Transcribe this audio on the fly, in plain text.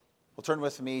Well, turn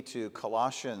with me to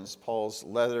Colossians, Paul's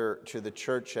letter to the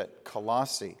church at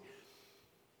Colossae.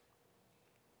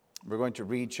 We're going to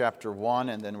read chapter 1,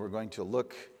 and then we're going to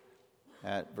look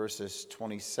at verses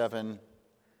 27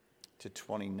 to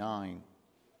 29,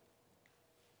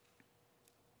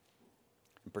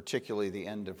 and particularly the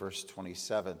end of verse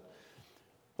 27.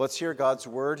 Let's hear God's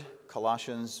word,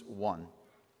 Colossians 1.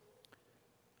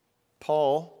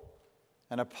 Paul,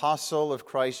 an apostle of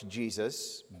Christ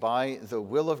Jesus, by the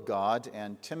will of God,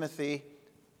 and Timothy,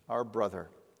 our brother,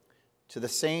 to the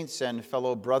saints and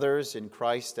fellow brothers in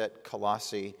Christ at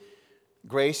Colossae,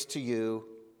 grace to you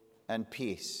and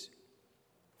peace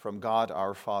from God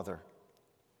our Father.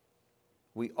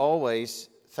 We always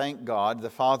thank God, the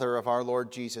Father of our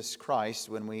Lord Jesus Christ,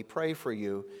 when we pray for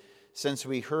you, since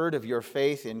we heard of your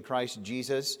faith in Christ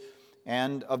Jesus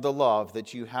and of the love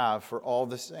that you have for all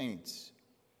the saints,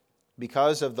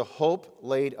 because of the hope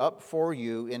laid up for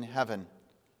you in heaven.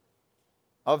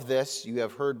 Of this you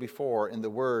have heard before in the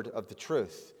word of the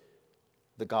truth,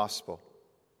 the gospel,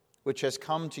 which has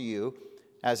come to you,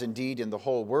 as indeed in the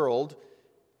whole world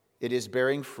it is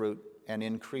bearing fruit and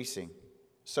increasing.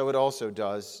 So it also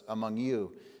does among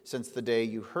you, since the day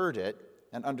you heard it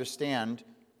and understand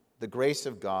the grace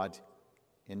of God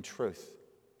in truth.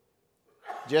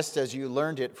 Just as you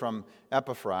learned it from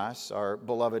Epaphras, our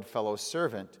beloved fellow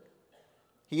servant,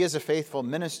 he is a faithful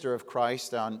minister of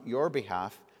Christ on your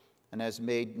behalf and has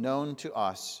made known to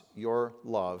us your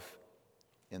love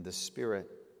in the Spirit.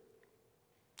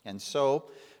 And so,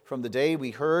 from the day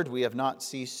we heard, we have not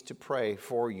ceased to pray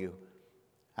for you,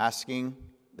 asking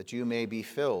that you may be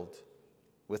filled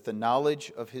with the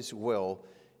knowledge of his will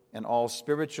and all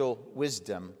spiritual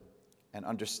wisdom and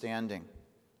understanding,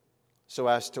 so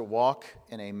as to walk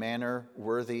in a manner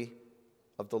worthy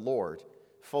of the Lord,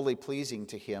 fully pleasing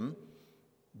to him,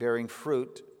 bearing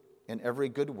fruit in every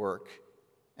good work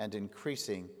and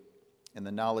increasing in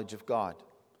the knowledge of God.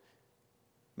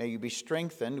 May you be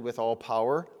strengthened with all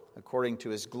power according to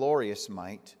his glorious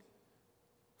might,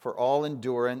 for all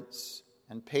endurance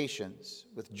and patience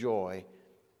with joy,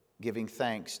 giving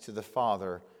thanks to the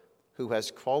Father who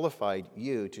has qualified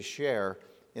you to share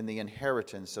in the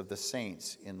inheritance of the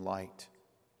saints in light.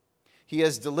 He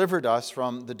has delivered us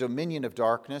from the dominion of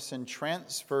darkness and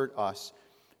transferred us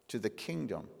to the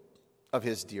kingdom of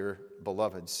his dear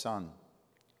beloved Son,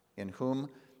 in whom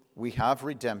we have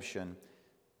redemption,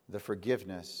 the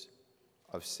forgiveness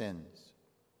of sins.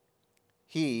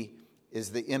 He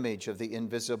is the image of the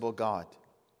invisible God,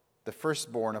 the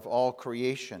firstborn of all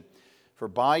creation. For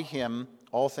by him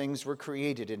all things were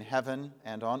created in heaven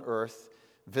and on earth,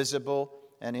 visible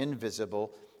and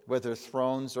invisible, whether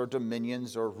thrones or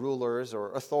dominions or rulers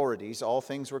or authorities. All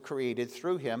things were created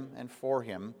through him and for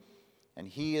him. And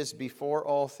he is before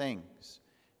all things,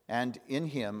 and in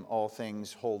him all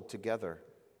things hold together.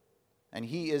 And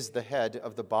he is the head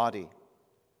of the body,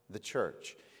 the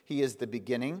church. He is the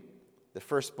beginning, the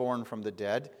firstborn from the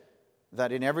dead,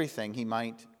 that in everything he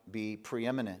might be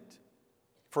preeminent.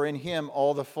 For in him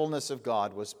all the fullness of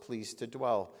God was pleased to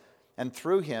dwell, and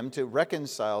through him to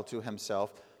reconcile to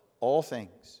himself all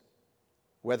things,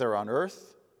 whether on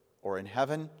earth or in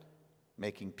heaven,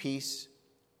 making peace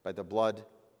by the blood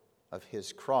of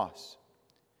his cross.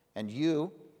 And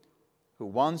you, who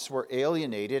once were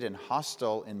alienated and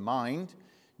hostile in mind,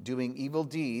 doing evil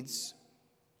deeds,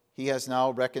 he has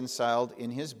now reconciled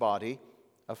in his body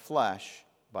of flesh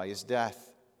by his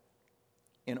death,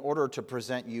 in order to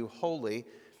present you holy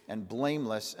and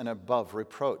blameless and above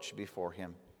reproach before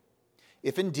him.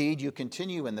 If indeed you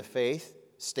continue in the faith,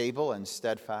 stable and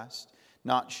steadfast,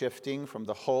 not shifting from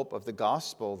the hope of the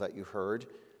gospel that you heard,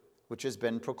 which has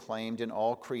been proclaimed in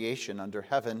all creation under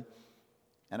heaven,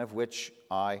 and of which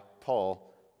I,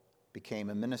 Paul, became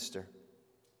a minister.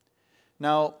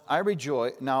 Now I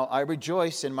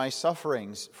rejoice in my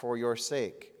sufferings for your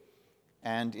sake,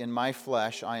 and in my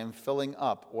flesh I am filling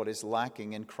up what is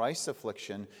lacking in Christ's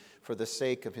affliction for the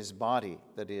sake of his body,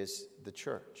 that is, the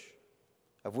church,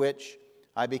 of which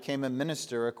I became a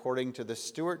minister according to the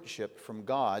stewardship from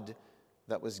God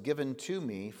that was given to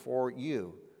me for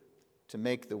you, to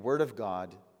make the word of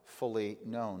God fully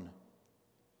known.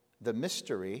 The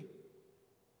mystery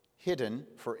hidden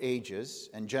for ages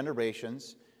and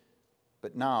generations,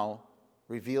 but now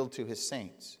revealed to his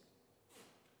saints.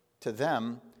 To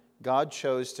them, God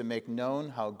chose to make known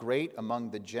how great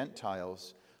among the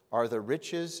Gentiles are the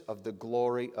riches of the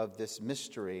glory of this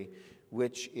mystery,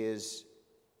 which is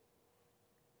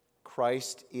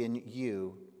Christ in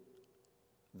you,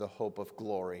 the hope of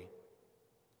glory.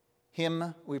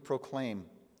 Him we proclaim,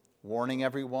 warning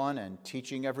everyone and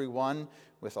teaching everyone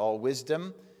with all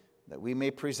wisdom, that we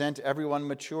may present everyone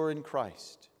mature in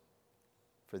Christ.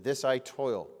 For this I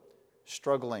toil,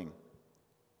 struggling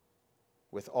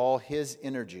with all his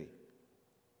energy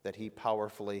that he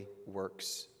powerfully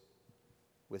works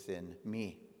within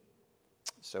me.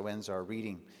 So ends our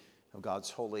reading of God's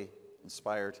holy,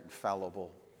 inspired,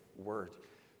 infallible word.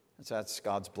 And so that's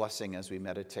God's blessing as we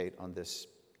meditate on this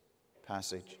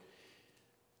passage.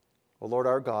 O Lord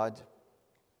our God,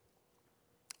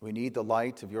 we need the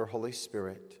light of your Holy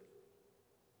Spirit.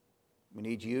 We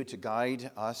need you to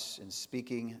guide us in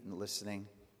speaking and listening,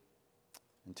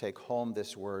 and take home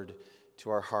this word to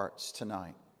our hearts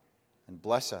tonight. And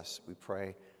bless us, we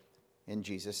pray, in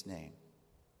Jesus' name.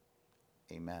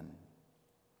 Amen.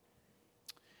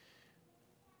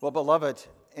 Well, beloved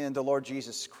in the Lord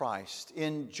Jesus Christ,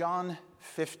 in John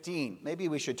 15, maybe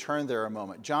we should turn there a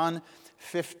moment. John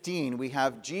 15, we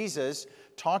have Jesus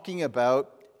talking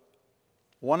about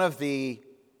one of the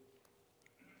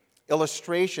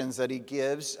illustrations that he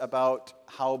gives about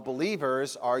how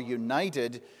believers are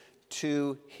united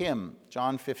to him.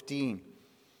 John 15.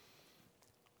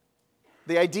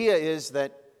 The idea is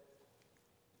that,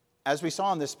 as we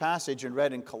saw in this passage and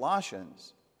read in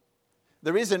Colossians,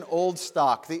 there is an old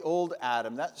stock, the old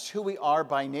Adam. That's who we are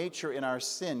by nature in our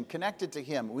sin, connected to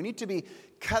him. We need to be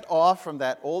cut off from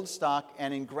that old stock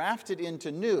and engrafted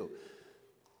into new.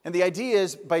 And the idea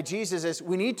is, by Jesus, is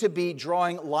we need to be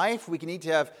drawing life. We need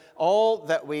to have all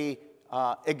that we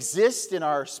exist in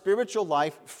our spiritual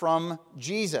life from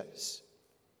Jesus.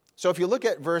 So if you look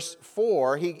at verse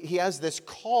 4, he has this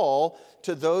call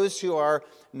to those who are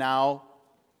now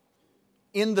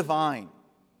in the vine.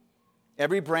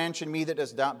 Every branch in me that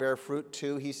does not bear fruit,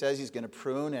 too, he says he's going to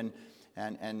prune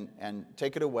and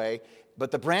take it away.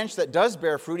 But the branch that does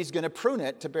bear fruit, he's going to prune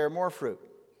it to bear more fruit.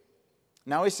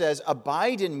 Now he says,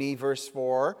 abide in me, verse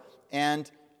 4, and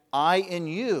I in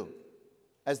you.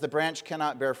 As the branch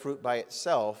cannot bear fruit by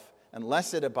itself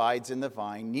unless it abides in the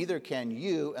vine, neither can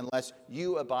you unless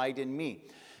you abide in me.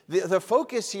 The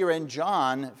focus here in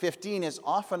John 15 is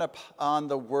often on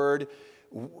the word,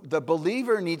 the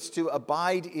believer needs to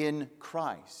abide in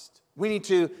Christ. We need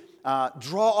to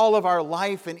draw all of our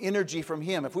life and energy from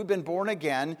him. If we've been born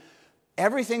again,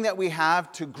 everything that we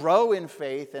have to grow in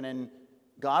faith and in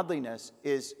godliness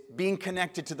is being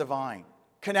connected to the vine,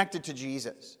 connected to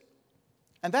Jesus.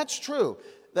 And that's true.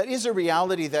 That is a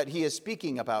reality that he is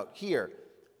speaking about here.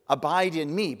 Abide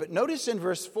in me. But notice in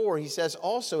verse 4, he says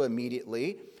also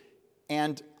immediately,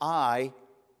 and I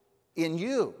in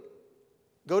you.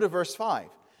 Go to verse 5.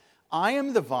 I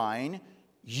am the vine,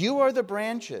 you are the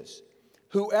branches.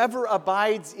 Whoever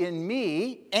abides in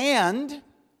me, and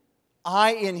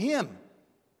I in him.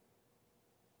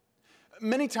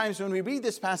 Many times when we read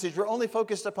this passage, we're only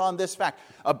focused upon this fact.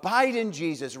 Abide in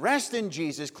Jesus, rest in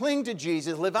Jesus, cling to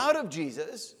Jesus, live out of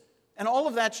Jesus. And all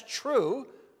of that's true.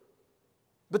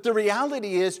 But the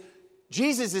reality is,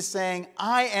 Jesus is saying,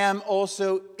 I am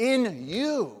also in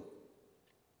you.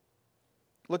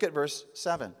 Look at verse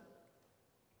 7.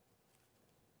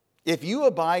 If you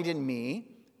abide in me,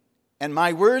 and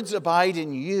my words abide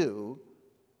in you,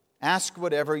 ask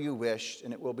whatever you wish,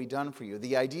 and it will be done for you.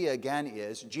 The idea, again,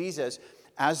 is Jesus,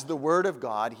 as the Word of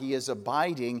God, he is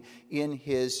abiding in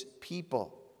his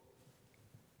people.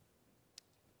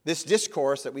 This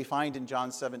discourse that we find in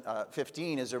John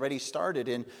 15 is already started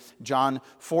in John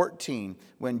 14,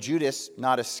 when Judas,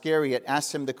 not Iscariot,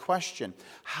 asked him the question,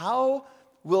 how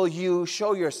will you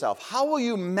show yourself? How will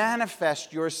you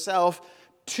manifest yourself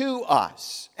to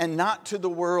us and not to the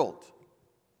world?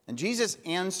 And Jesus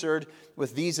answered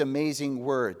with these amazing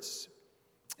words.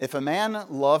 If a man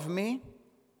love me,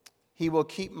 he will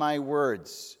keep my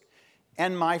words,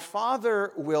 and my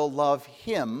Father will love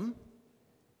him,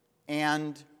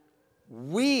 and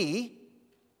we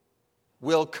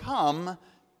will come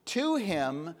to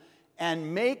him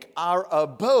and make our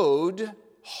abode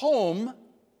home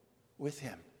with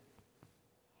him.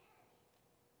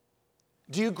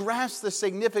 Do you grasp the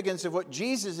significance of what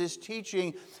Jesus is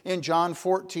teaching in John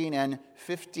 14 and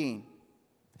 15?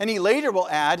 And he later will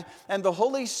add, and the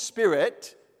Holy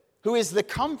Spirit, who is the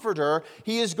Comforter,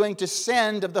 he is going to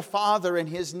send of the Father in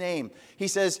his name. He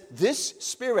says, this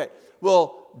Spirit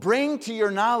will bring to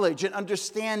your knowledge and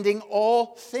understanding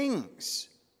all things,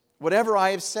 whatever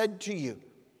I have said to you.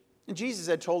 And Jesus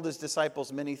had told his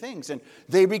disciples many things, and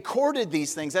they recorded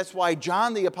these things. That's why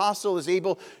John the Apostle is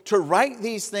able to write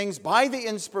these things by the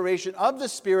inspiration of the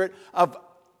Spirit of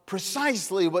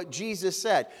precisely what Jesus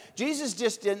said. Jesus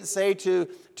just didn't say to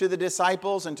the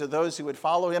disciples and to those who would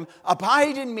follow him,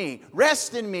 abide in me,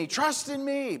 rest in me, trust in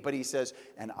me. But he says,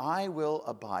 and I will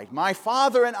abide. My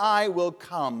Father and I will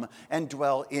come and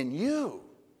dwell in you.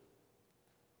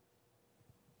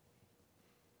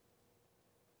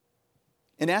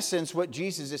 In essence, what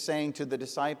Jesus is saying to the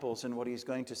disciples and what he's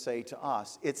going to say to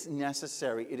us, it's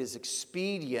necessary, it is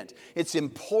expedient, it's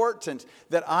important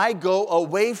that I go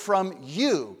away from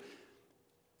you,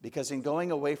 because in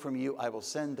going away from you, I will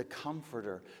send the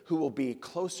Comforter who will be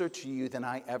closer to you than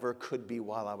I ever could be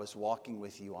while I was walking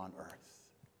with you on earth.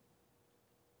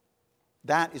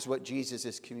 That is what Jesus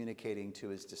is communicating to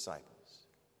his disciples.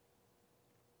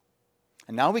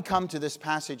 And now we come to this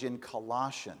passage in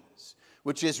Colossians,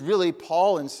 which is really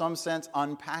Paul, in some sense,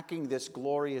 unpacking this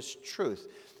glorious truth.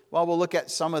 Well, we'll look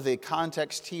at some of the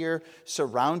context here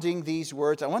surrounding these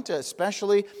words. I want to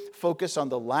especially focus on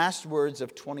the last words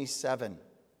of 27.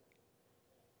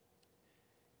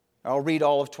 I'll read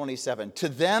all of 27. To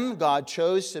them God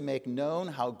chose to make known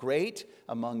how great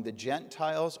among the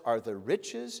Gentiles are the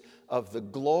riches of the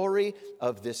glory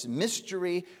of this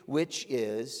mystery, which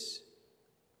is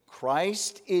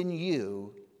Christ in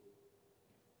you,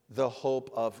 the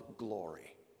hope of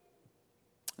glory.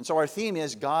 And so our theme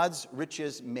is God's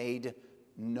riches made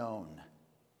known.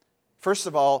 First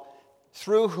of all,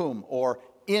 through whom, or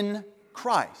in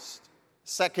Christ.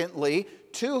 Secondly,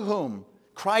 to whom?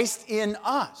 Christ in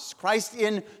us, Christ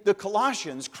in the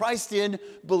Colossians, Christ in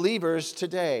believers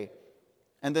today.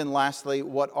 And then lastly,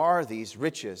 what are these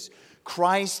riches?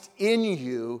 Christ in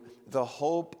you, the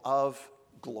hope of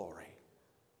glory.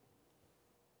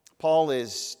 Paul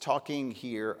is talking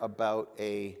here about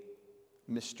a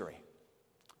mystery.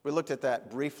 We looked at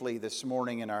that briefly this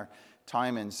morning in our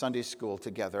time in Sunday school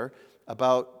together,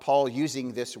 about Paul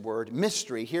using this word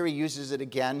mystery. Here he uses it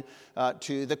again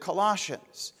to the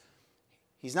Colossians.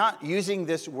 He's not using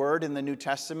this word in the New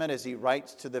Testament as he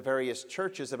writes to the various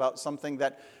churches about something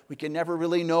that we can never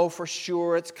really know for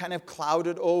sure. It's kind of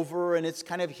clouded over and it's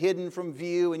kind of hidden from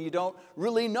view and you don't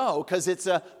really know because it's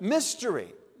a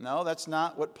mystery. No, that's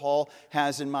not what Paul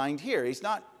has in mind here. He's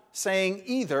not saying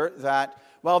either that,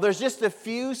 well, there's just a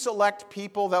few select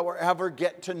people that will ever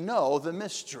get to know the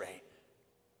mystery.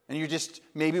 And you're just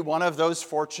maybe one of those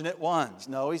fortunate ones.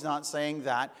 No, he's not saying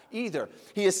that either.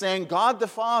 He is saying God the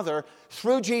Father,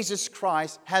 through Jesus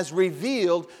Christ, has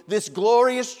revealed this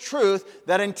glorious truth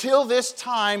that until this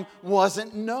time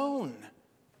wasn't known.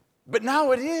 But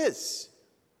now it is.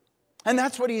 And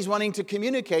that's what he's wanting to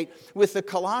communicate with the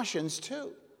Colossians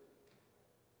too.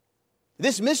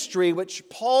 This mystery, which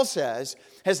Paul says,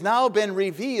 has now been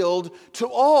revealed to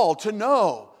all to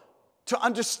know, to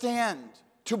understand,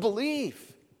 to believe.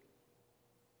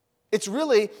 It's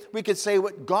really, we could say,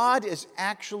 what God is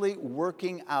actually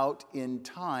working out in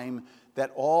time,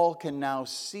 that all can now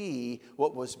see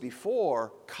what was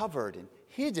before covered and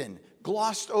hidden,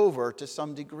 glossed over to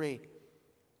some degree.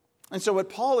 And so what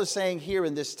Paul is saying here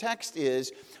in this text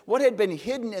is, what had been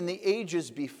hidden in the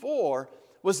ages before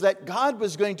was that God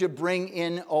was going to bring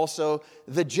in also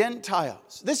the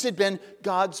Gentiles. This had been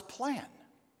God's plan.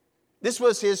 This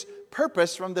was his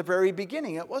purpose from the very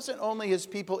beginning. It wasn't only his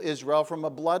people Israel from a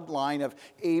bloodline of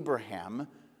Abraham,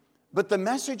 but the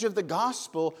message of the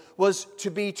gospel was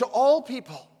to be to all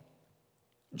people,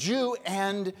 Jew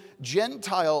and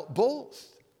Gentile both.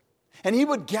 And he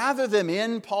would gather them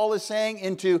in, Paul is saying,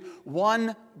 into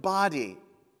one body,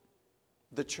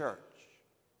 the church.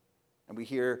 And we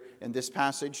hear in this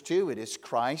passage too, it is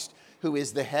Christ who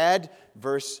is the head,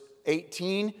 verse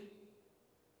 18,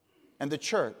 and the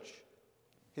church,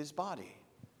 his body.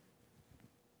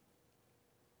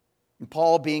 And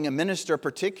Paul, being a minister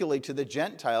particularly to the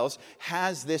Gentiles,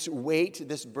 has this weight,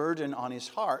 this burden on his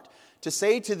heart to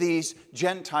say to these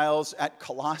Gentiles at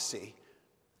Colossae,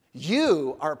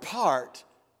 you are part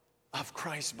of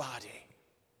Christ's body.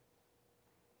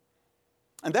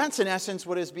 And that's in essence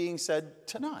what is being said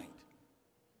tonight.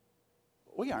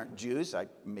 We aren't Jews.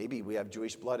 Maybe we have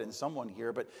Jewish blood in someone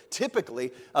here, but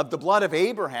typically of the blood of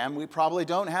Abraham, we probably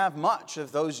don't have much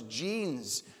of those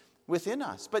genes within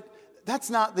us. But that's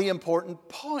not the important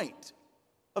point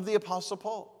of the Apostle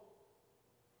Paul.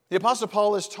 The Apostle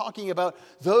Paul is talking about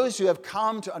those who have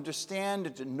come to understand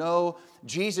and to know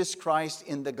Jesus Christ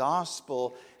in the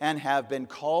gospel and have been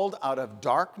called out of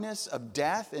darkness, of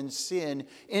death and sin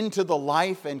into the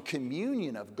life and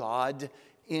communion of God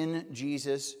in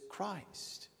Jesus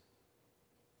Christ.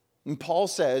 And Paul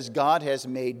says God has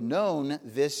made known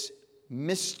this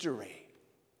mystery.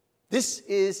 This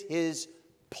is his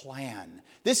plan.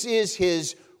 This is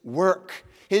his work.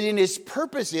 And his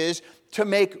purpose is to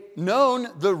make known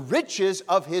the riches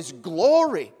of his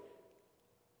glory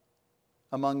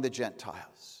among the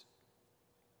Gentiles.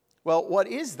 Well, what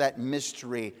is that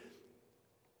mystery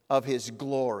of his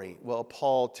glory? Well,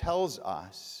 Paul tells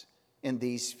us in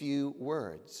these few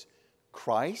words,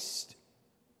 Christ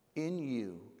in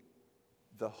you,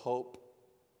 the hope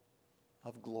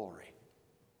of glory.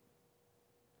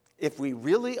 if we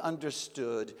really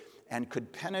understood and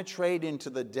could penetrate into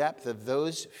the depth of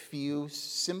those few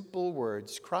simple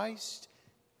words, Christ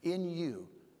in you,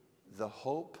 the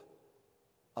hope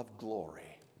of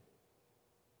glory.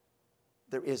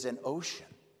 There is an ocean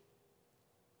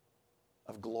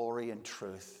of glory and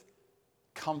truth,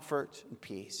 comfort and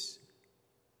peace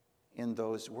in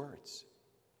those words.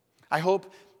 I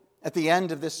hope at the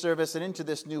end of this service and into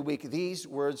this new week, these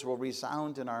words will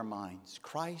resound in our minds.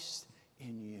 Christ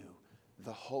in you,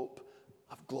 the hope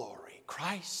of glory.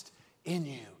 Christ in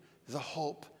you, the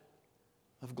hope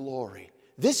of glory.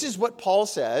 This is what Paul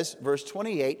says, verse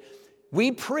 28,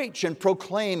 we preach and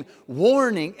proclaim,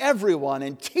 warning everyone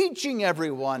and teaching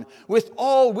everyone with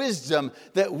all wisdom,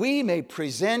 that we may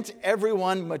present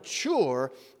everyone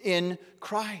mature in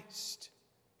Christ.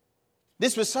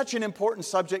 This was such an important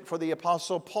subject for the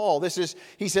Apostle Paul. This is,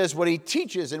 he says, what he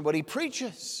teaches and what he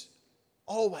preaches,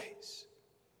 always.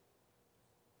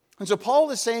 And so Paul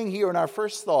is saying here in our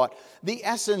first thought, the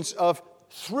essence of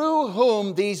through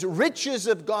whom these riches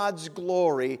of God's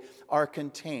glory are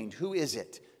contained. Who is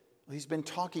it? Well, he's been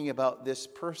talking about this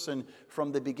person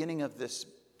from the beginning of this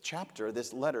chapter,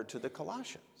 this letter to the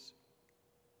Colossians.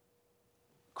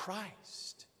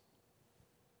 Christ.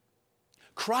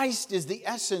 Christ is the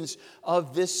essence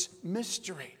of this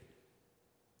mystery.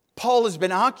 Paul has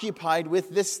been occupied with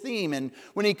this theme, and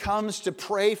when he comes to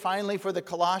pray finally for the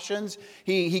Colossians,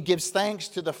 he gives thanks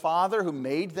to the Father who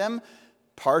made them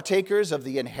partakers of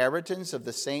the inheritance of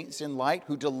the saints in light,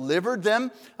 who delivered them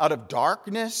out of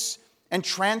darkness and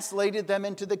translated them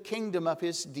into the kingdom of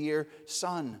his dear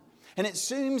Son. And it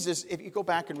seems as if you go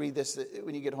back and read this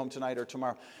when you get home tonight or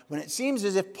tomorrow, when it seems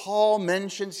as if Paul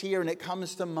mentions here and it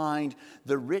comes to mind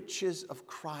the riches of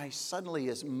Christ, suddenly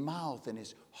his mouth and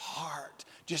his heart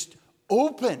just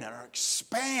open or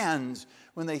expands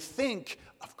when they think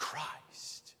of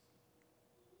Christ.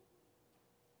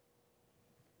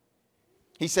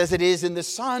 He says it is in the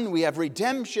Son we have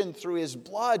redemption through his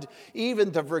blood,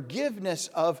 even the forgiveness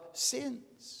of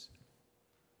sins.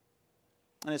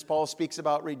 And as Paul speaks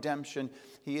about redemption,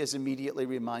 he is immediately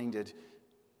reminded,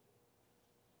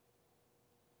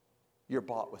 you're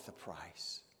bought with a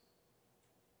price.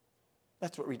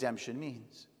 That's what redemption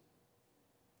means.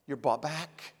 You're bought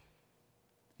back.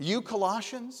 You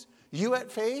Colossians, you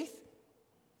at Faith,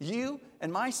 you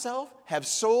and myself have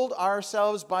sold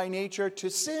ourselves by nature to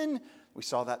sin. We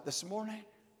saw that this morning.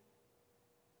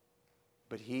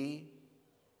 But he,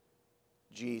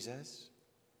 Jesus,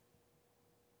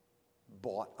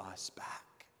 bought us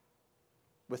back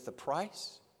with the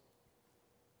price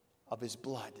of his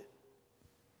blood.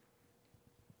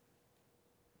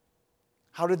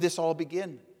 How did this all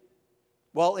begin?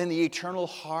 Well, in the eternal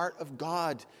heart of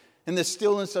God, in the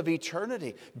stillness of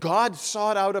eternity, God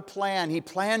sought out a plan. He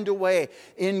planned a way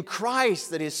in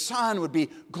Christ that his Son would be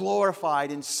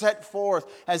glorified and set forth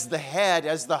as the head,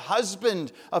 as the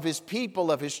husband of his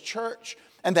people, of his church,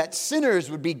 and that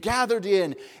sinners would be gathered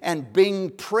in and bring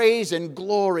praise and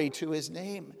glory to his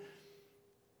name.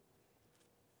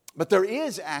 But there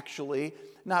is actually,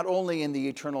 not only in the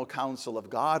eternal counsel of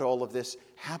God, all of this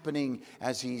happening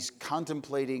as he's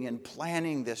contemplating and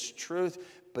planning this truth,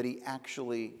 but he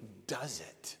actually does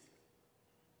it.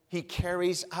 He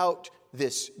carries out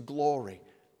this glory.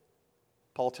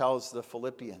 Paul tells the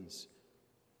Philippians,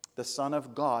 the Son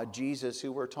of God, Jesus,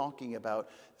 who we're talking about,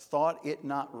 thought it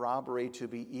not robbery to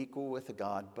be equal with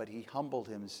God, but he humbled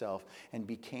himself and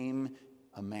became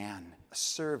a man, a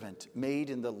servant, made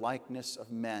in the likeness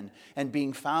of men. And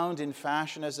being found in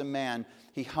fashion as a man,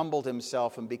 he humbled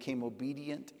himself and became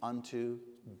obedient unto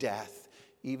death,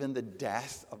 even the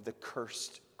death of the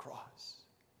cursed cross.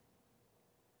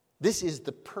 This is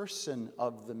the person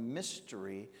of the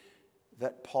mystery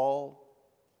that Paul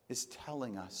is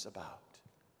telling us about.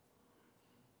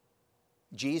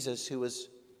 Jesus, who was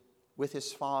with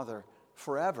his Father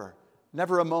forever.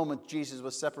 Never a moment Jesus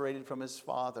was separated from his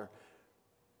Father.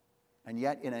 And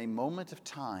yet, in a moment of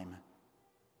time,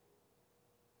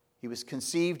 he was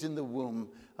conceived in the womb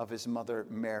of his mother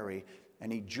Mary,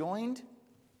 and he joined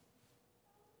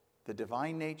the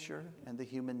divine nature and the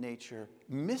human nature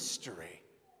mystery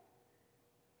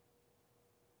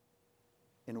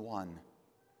in one,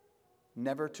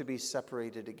 never to be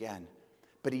separated again.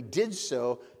 But he did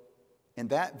so in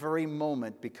that very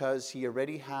moment because he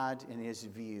already had in his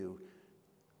view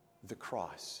the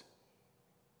cross,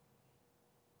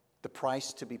 the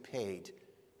price to be paid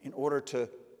in order to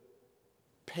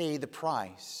pay the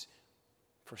price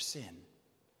for sin.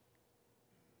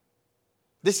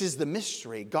 This is the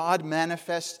mystery, God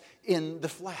manifest in the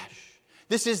flesh.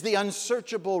 This is the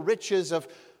unsearchable riches of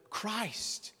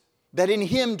Christ. that in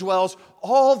him dwells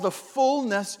all the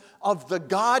fullness of the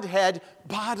Godhead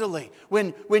bodily.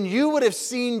 When you would have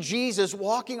seen Jesus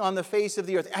walking on the face of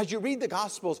the earth, as you read the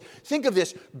Gospels, think of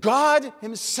this. God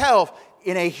himself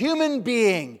in a human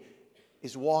being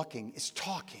is walking, is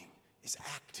talking, is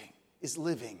acting, is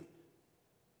living,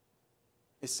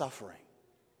 is suffering,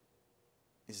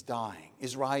 is dying,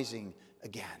 is rising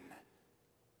again.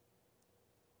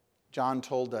 John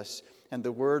told us, and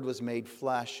the Word was made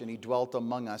flesh, and he dwelt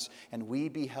among us, and we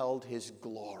beheld his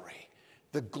glory.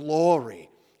 The glory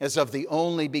as of the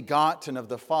only begotten of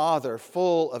the Father,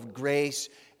 full of grace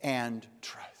and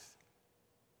truth.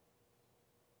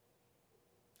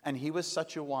 And he was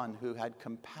such a one who had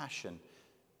compassion.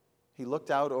 He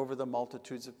looked out over the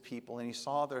multitudes of people, and he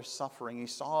saw their suffering. He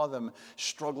saw them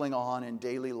struggling on in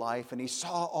daily life, and he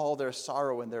saw all their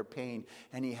sorrow and their pain,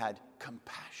 and he had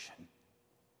compassion.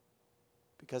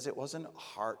 Because it wasn't a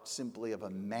heart simply of a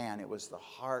man, it was the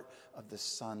heart of the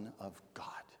Son of God.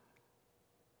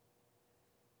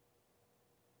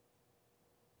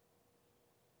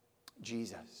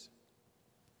 Jesus,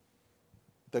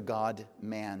 the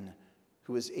God-man,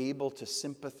 who is able to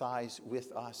sympathize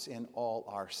with us in all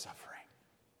our suffering,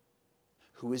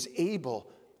 who is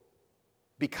able,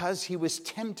 because he was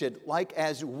tempted like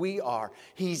as we are,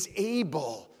 he's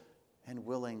able and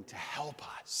willing to help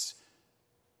us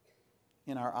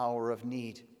in our hour of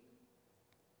need.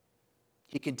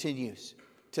 He continues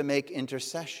to make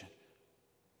intercession.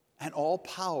 And all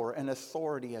power and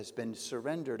authority has been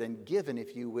surrendered and given,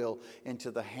 if you will, into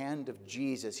the hand of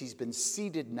Jesus. He's been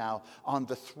seated now on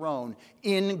the throne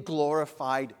in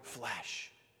glorified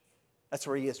flesh. That's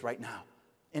where he is right now,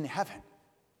 in heaven.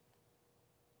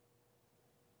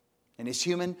 In his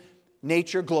human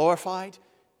nature glorified,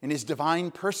 in his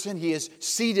divine person, he is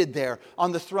seated there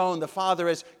on the throne. The Father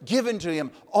has given to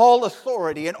him all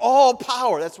authority and all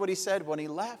power. That's what he said when he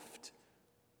left.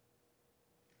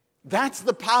 That's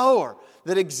the power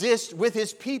that exists with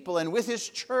his people and with his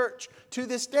church to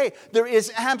this day. There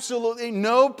is absolutely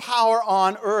no power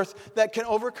on earth that can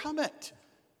overcome it.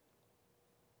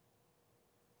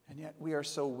 And yet we are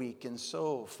so weak and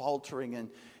so faltering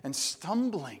and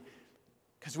stumbling,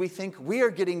 because we think we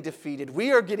are getting defeated,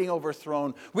 we are getting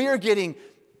overthrown, we are getting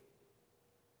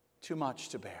too much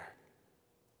to bear.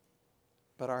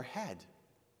 But our head,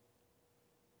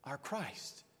 our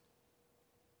Christ,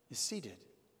 is seated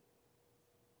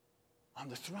on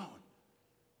the throne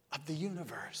of the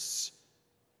universe.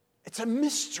 It's a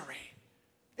mystery.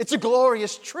 It's a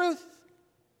glorious truth.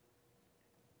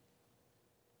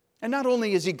 And not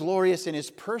only is he glorious in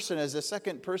his person as the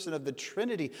second person of the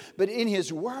Trinity, but in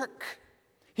his work.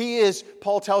 He is,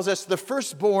 Paul tells us, the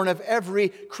firstborn of every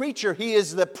creature. He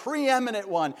is the preeminent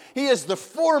one. He is the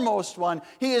foremost one.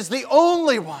 He is the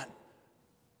only one.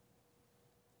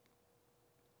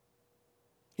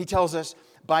 He tells us,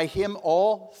 by him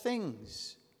all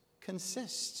things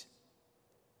consist.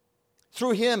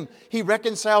 Through him he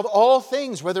reconciled all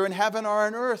things, whether in heaven or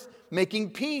on earth,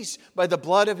 making peace by the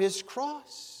blood of his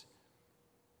cross.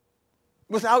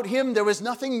 Without him there was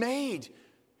nothing made.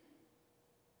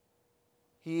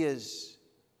 He is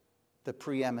the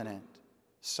preeminent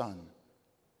Son.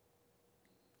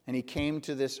 And he came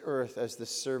to this earth as the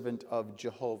servant of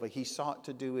Jehovah. He sought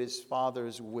to do his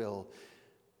Father's will.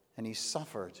 And he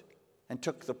suffered and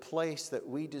took the place that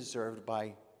we deserved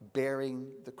by bearing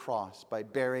the cross, by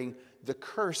bearing the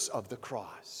curse of the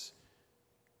cross.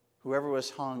 Whoever was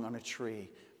hung on a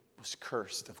tree was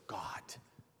cursed of God.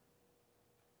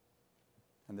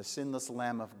 And the sinless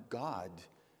Lamb of God,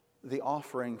 the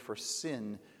offering for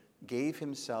sin, gave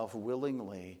himself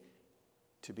willingly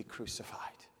to be crucified.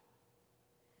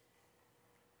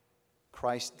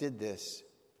 Christ did this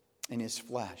in his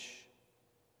flesh,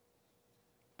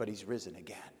 but he's risen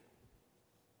again.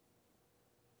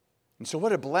 And so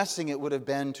what a blessing it would have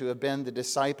been to have been the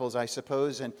disciples, I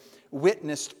suppose, and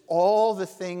witnessed all the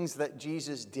things that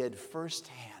Jesus did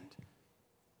firsthand.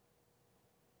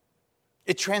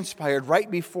 It transpired right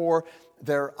before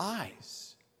their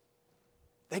eyes.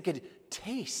 They could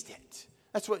taste it.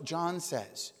 That's what John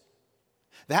says.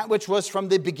 That which was from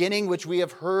the beginning, which we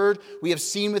have heard, we have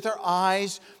seen with our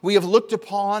eyes, we have looked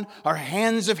upon, our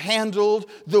hands have handled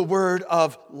the word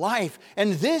of life.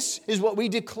 And this is what we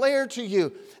declare to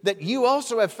you, that you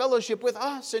also have fellowship with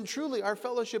us. And truly our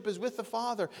fellowship is with the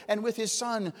Father and with his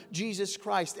Son, Jesus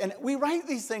Christ. And we write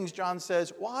these things, John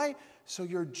says. Why? So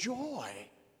your joy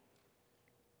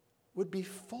would be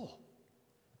full.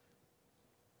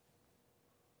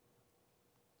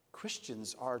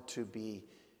 Christians are to be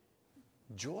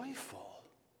joyful,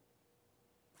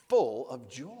 full of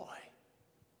joy.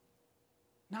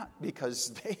 Not because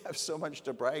they have so much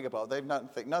to brag about. They've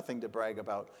nothing to brag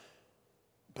about.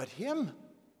 But him,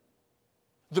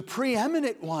 the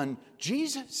preeminent one,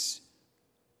 Jesus.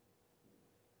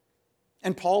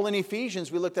 And Paul in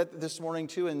Ephesians, we looked at this morning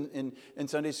too in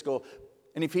Sunday school.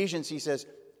 In Ephesians, he says,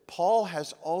 Paul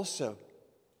has also,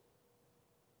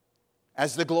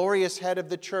 as the glorious head of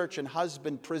the church and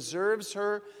husband, preserves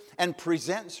her and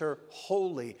presents her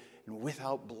holy and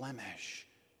without blemish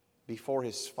before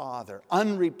his Father,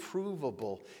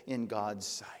 unreprovable in God's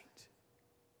sight.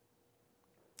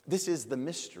 This is the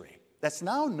mystery that's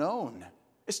now known.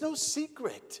 It's no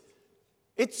secret.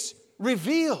 It's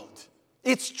revealed.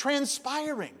 It's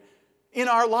transpiring in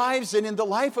our lives and in the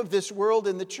life of this world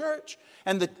in the church.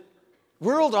 And the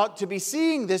world ought to be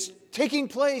seeing this taking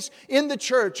place in the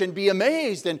church and be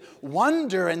amazed and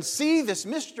wonder and see this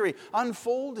mystery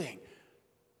unfolding.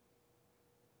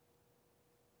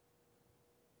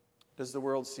 Does the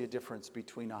world see a difference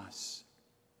between us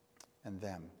and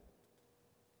them?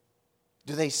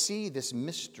 Do they see this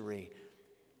mystery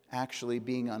actually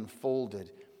being unfolded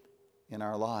in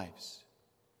our lives?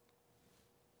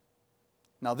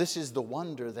 Now, this is the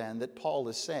wonder then that Paul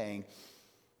is saying.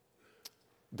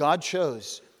 God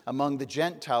chose among the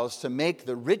Gentiles to make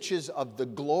the riches of the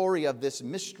glory of this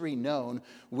mystery known,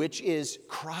 which is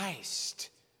Christ.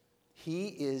 He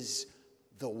is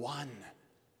the one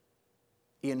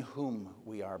in whom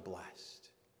we are blessed.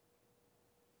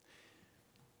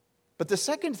 But the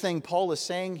second thing Paul is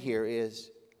saying here is,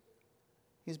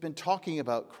 he's been talking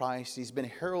about Christ, he's been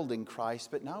heralding Christ,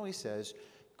 but now he says,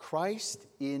 Christ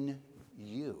in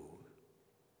you.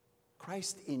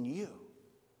 Christ in you.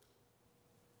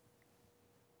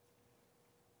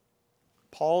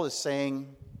 Paul is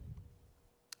saying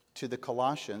to the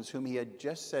Colossians, whom he had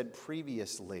just said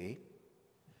previously,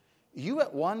 you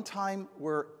at one time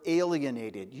were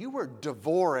alienated. You were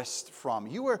divorced from.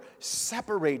 You were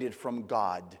separated from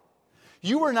God.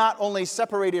 You were not only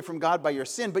separated from God by your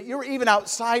sin, but you were even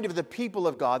outside of the people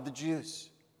of God, the Jews.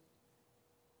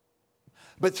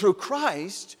 But through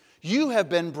Christ, you have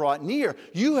been brought near.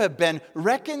 You have been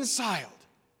reconciled.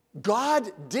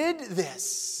 God did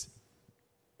this.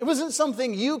 It wasn't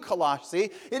something you, Colossae.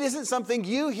 It isn't something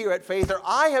you here at Faith or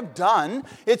I have done.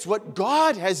 It's what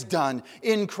God has done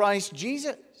in Christ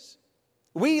Jesus.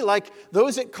 We, like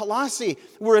those at Colossae,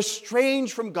 were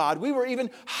estranged from God. We were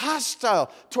even hostile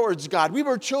towards God. We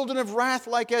were children of wrath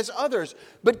like as others.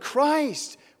 But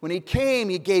Christ, when he came,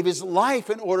 he gave his life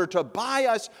in order to buy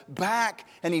us back.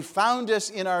 And he found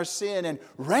us in our sin and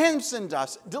ransomed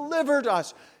us, delivered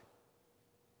us,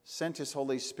 sent his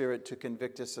Holy Spirit to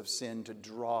convict us of sin, to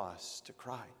draw us to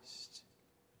Christ.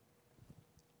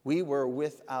 We were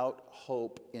without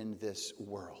hope in this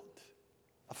world,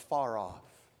 afar off,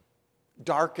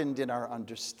 darkened in our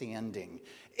understanding,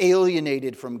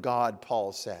 alienated from God,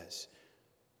 Paul says.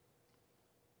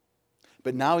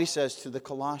 But now he says to the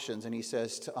Colossians, and he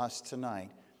says to us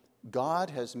tonight, God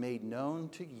has made known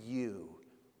to you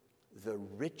the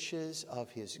riches of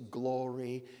his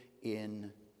glory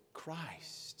in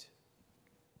Christ.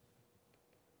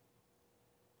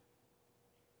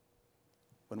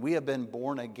 When we have been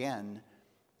born again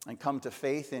and come to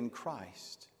faith in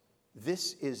Christ,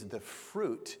 this is the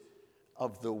fruit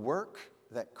of the work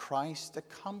that Christ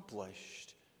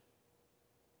accomplished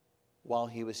while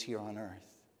he was here on earth.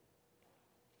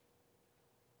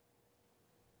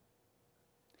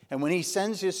 And when he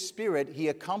sends his Spirit, he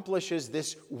accomplishes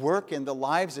this work in the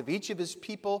lives of each of his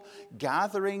people,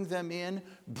 gathering them in,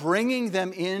 bringing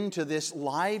them into this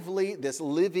lively, this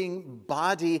living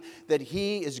body that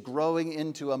he is growing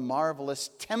into a marvelous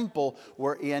temple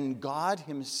wherein God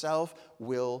himself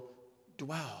will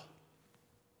dwell.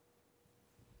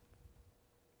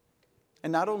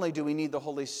 And not only do we need the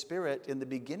Holy Spirit in the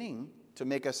beginning to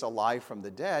make us alive from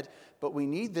the dead, but we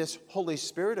need this Holy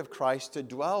Spirit of Christ to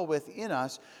dwell within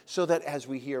us so that as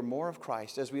we hear more of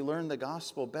Christ, as we learn the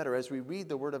gospel better, as we read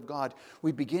the Word of God,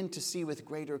 we begin to see with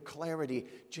greater clarity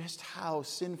just how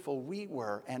sinful we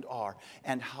were and are,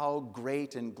 and how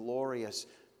great and glorious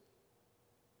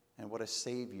and what a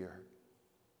Savior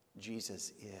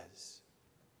Jesus is.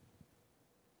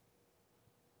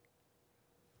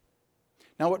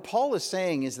 Now, what Paul is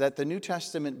saying is that the New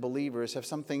Testament believers have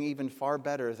something even far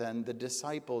better than the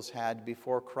disciples had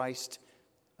before Christ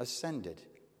ascended.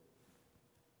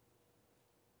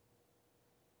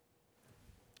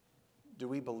 Do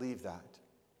we believe that?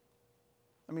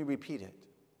 Let me repeat it.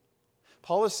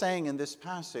 Paul is saying in this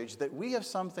passage that we have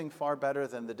something far better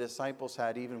than the disciples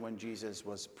had even when Jesus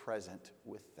was present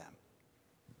with them.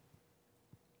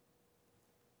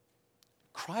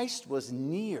 Christ was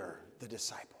near the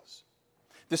disciples.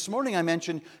 This morning I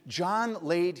mentioned John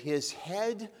laid his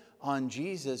head on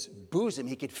Jesus' bosom.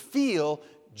 He could feel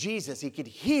Jesus. He could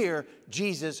hear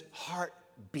Jesus'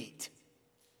 heartbeat.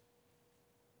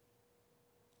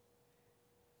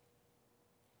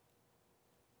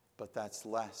 But that's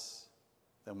less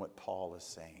than what Paul is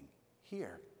saying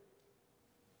here.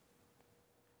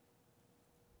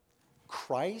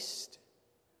 Christ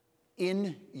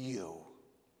in you,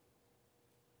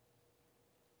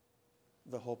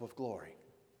 the hope of glory.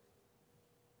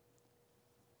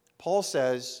 Paul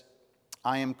says,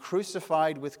 I am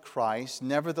crucified with Christ,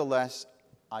 nevertheless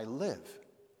I live.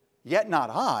 Yet not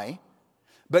I,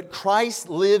 but Christ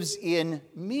lives in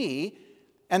me,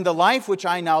 and the life which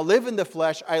I now live in the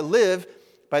flesh, I live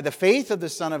by the faith of the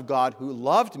Son of God who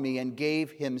loved me and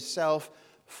gave himself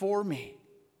for me.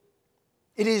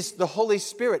 It is the Holy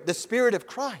Spirit, the Spirit of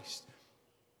Christ,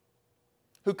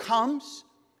 who comes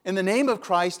in the name of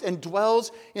Christ and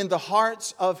dwells in the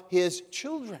hearts of his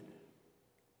children.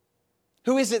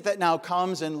 Who is it that now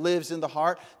comes and lives in the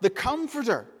heart? The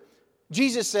Comforter.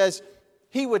 Jesus says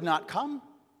he would not come.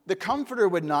 The Comforter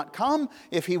would not come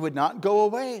if he would not go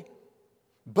away.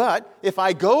 But if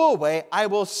I go away, I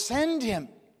will send him.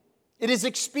 It is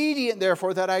expedient,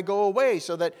 therefore, that I go away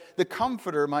so that the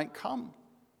Comforter might come.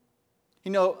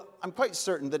 You know, I'm quite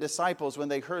certain the disciples, when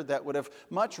they heard that, would have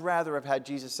much rather have had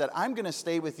Jesus said, I'm going to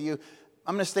stay with you.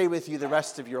 I'm going to stay with you the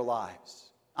rest of your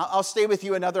lives. I'll stay with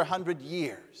you another 100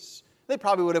 years. They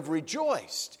probably would have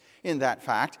rejoiced in that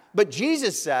fact. But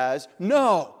Jesus says,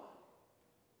 no,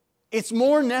 it's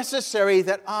more necessary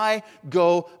that I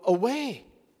go away.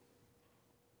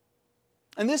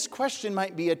 And this question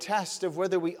might be a test of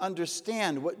whether we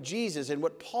understand what Jesus and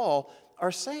what Paul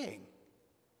are saying.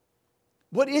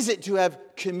 What is it to have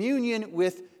communion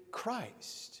with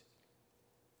Christ?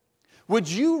 Would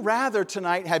you rather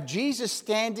tonight have Jesus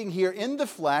standing here in the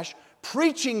flesh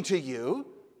preaching to you?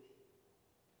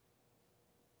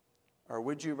 Or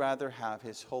would you rather have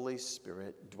his Holy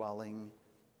Spirit dwelling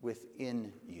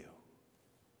within you?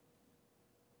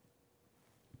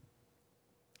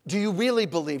 Do you really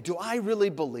believe, do I really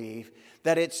believe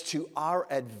that it's to our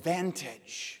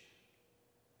advantage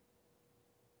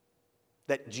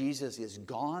that Jesus is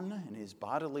gone in his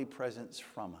bodily presence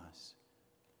from us,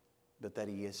 but that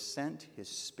he has sent his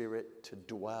Spirit to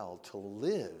dwell, to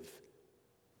live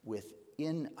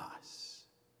within us?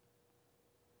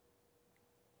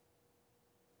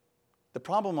 The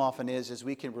problem often is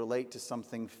we can relate to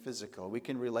something physical. We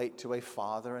can relate to a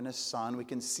father and a son. We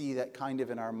can see that kind of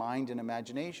in our mind and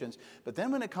imaginations. But then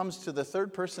when it comes to the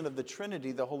third person of the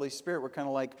Trinity, the Holy Spirit, we're kind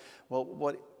of like,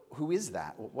 well, who is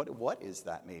that? What is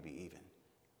that maybe even?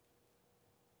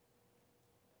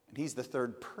 And he's the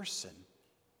third person.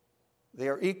 They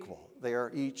are equal. They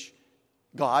are each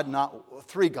God, not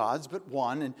three gods, but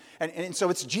one. And so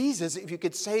it's Jesus, if you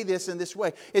could say this in this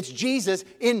way, it's Jesus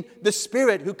in the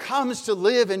Spirit who comes to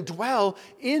live and dwell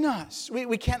in us.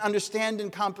 We can't understand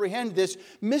and comprehend this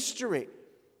mystery.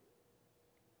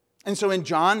 And so in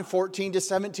John 14 to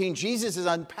 17, Jesus is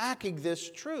unpacking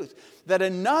this truth, that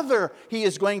another he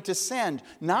is going to send,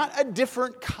 not a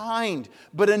different kind,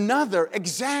 but another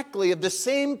exactly of the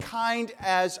same kind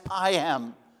as I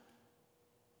am.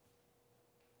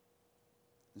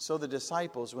 And so the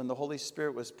disciples, when the Holy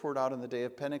Spirit was poured out on the day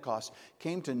of Pentecost,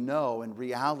 came to know in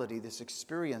reality this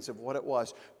experience of what it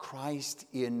was, Christ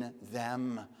in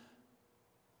them,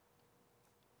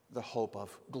 the hope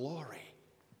of glory.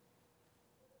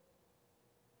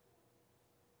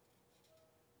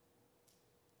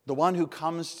 The one who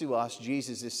comes to us,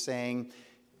 Jesus is saying,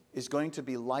 is going to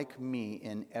be like me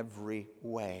in every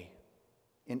way,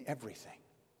 in everything.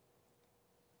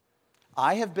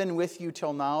 I have been with you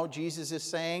till now, Jesus is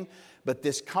saying, but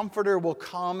this Comforter will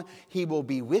come. He will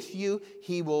be with you.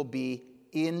 He will be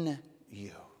in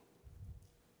you.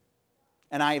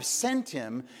 And I have sent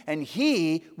him, and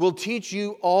he will teach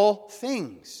you all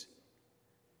things.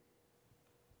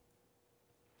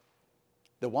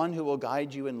 The one who will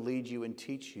guide you and lead you and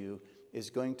teach you is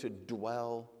going to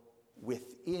dwell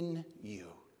within you.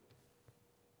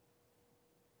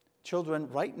 Children,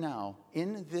 right now,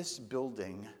 in this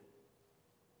building,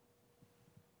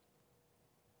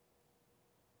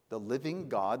 the living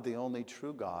God, the only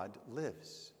true God,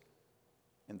 lives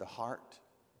in the heart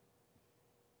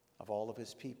of all of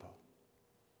his people.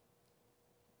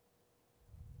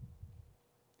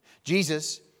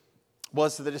 Jesus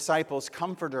was the disciples'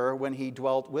 comforter when he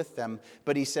dwelt with them.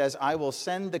 But he says, I will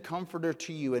send the comforter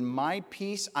to you, and my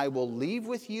peace I will leave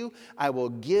with you. I will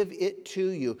give it to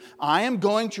you. I am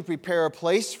going to prepare a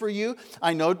place for you.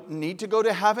 I need to go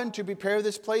to heaven to prepare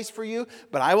this place for you,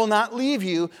 but I will not leave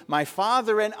you. My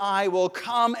Father and I will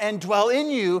come and dwell in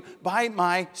you by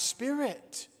my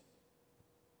Spirit.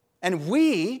 And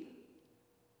we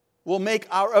will make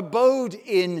our abode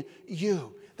in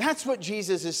you. That's what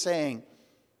Jesus is saying.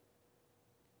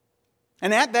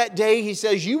 And at that day, he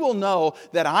says, you will know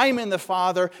that I'm in the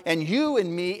Father, and you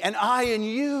in me, and I in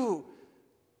you.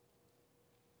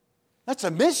 That's a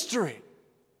mystery.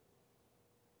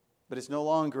 But it's no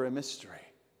longer a mystery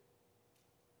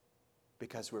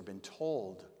because we've been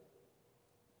told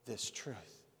this truth.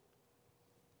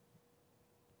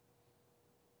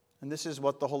 And this is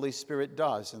what the Holy Spirit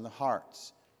does in the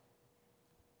hearts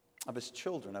of his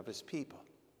children, of his people.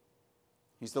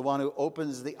 He's the one who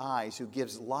opens the eyes, who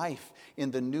gives life in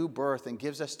the new birth and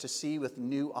gives us to see with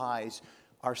new eyes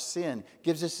our sin,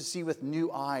 gives us to see with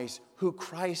new eyes who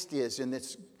Christ is in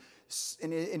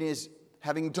his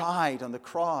having died on the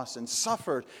cross and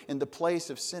suffered in the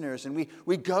place of sinners. And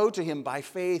we go to him by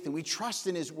faith, and we trust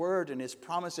in his word and his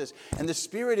promises. And the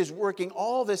Spirit is working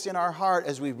all this in our heart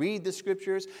as we read the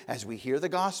Scriptures, as we hear the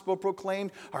gospel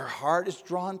proclaimed. Our heart is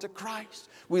drawn to Christ.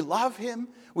 We love him,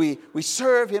 we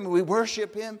serve him, we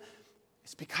worship him.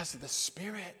 It's because of the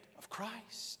Spirit of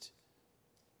Christ.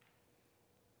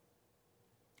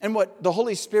 And what the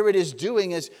Holy Spirit is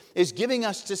doing is giving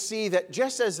us to see that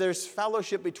just as there's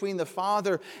fellowship between the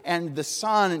Father and the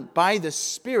Son by the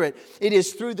Spirit, it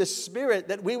is through the Spirit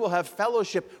that we will have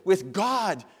fellowship with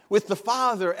God, with the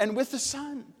Father, and with the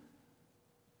Son.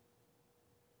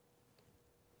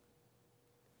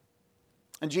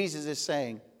 And Jesus is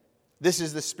saying, this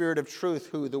is the Spirit of truth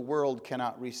who the world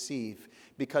cannot receive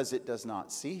because it does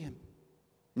not see him,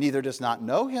 neither does not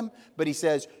know him. But he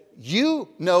says, you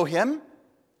know him,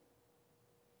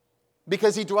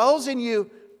 because he dwells in you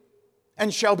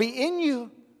and shall be in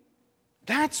you.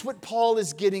 That's what Paul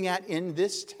is getting at in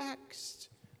this text.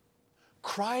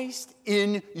 Christ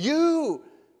in you.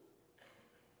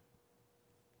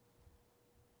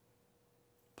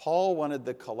 Paul wanted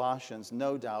the Colossians,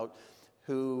 no doubt,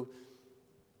 who,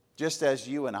 just as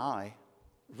you and I,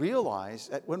 realize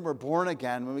that when we're born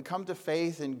again, when we come to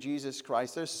faith in Jesus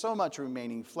Christ, there's so much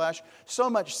remaining flesh, so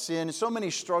much sin, so many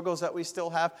struggles that we still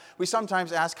have. We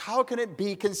sometimes ask, how can it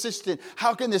be consistent?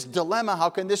 How can this dilemma, how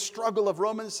can this struggle of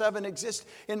Romans 7 exist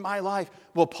in my life?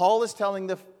 Well, Paul is telling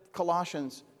the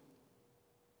Colossians,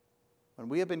 when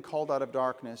we have been called out of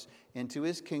darkness into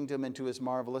his kingdom, into his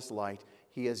marvelous light,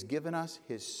 he has given us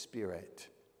his Spirit.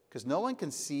 Because no one can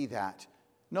see that.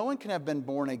 No one can have been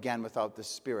born again without the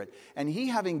Spirit. And he,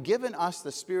 having given us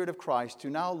the Spirit of Christ, who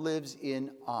now lives in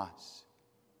us,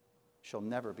 shall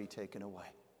never be taken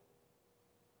away.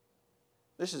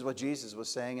 This is what Jesus was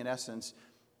saying, in essence,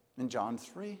 in John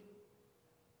 3.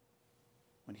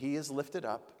 When he is lifted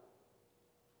up,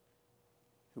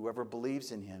 whoever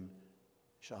believes in him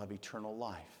shall have eternal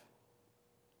life.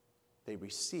 They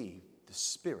receive the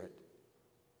Spirit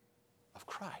of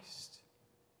Christ.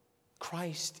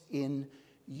 Christ in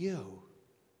you.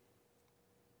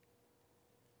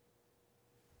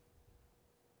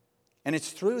 And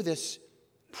it's through this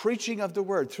preaching of the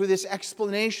word, through this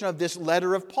explanation of this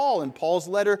letter of Paul and Paul's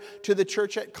letter to the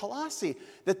church at Colossae,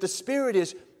 that the Spirit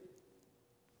is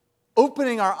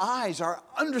opening our eyes, our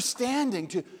understanding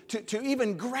to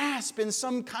even grasp in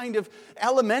some kind of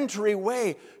elementary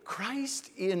way, Christ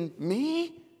in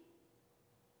me?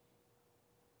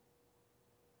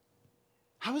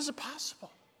 How is it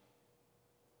possible?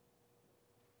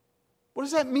 What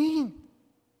does that mean?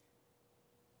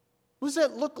 What does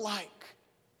that look like?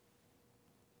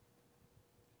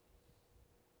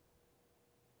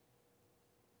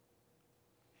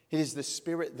 It is the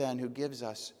Spirit then who gives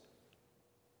us,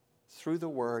 through the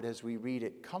Word as we read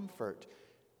it, comfort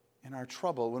in our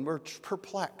trouble, when we're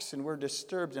perplexed and we're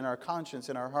disturbed in our conscience,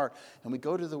 in our heart, and we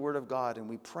go to the Word of God and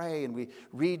we pray and we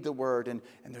read the Word, and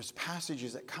there's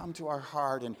passages that come to our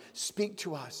heart and speak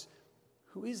to us.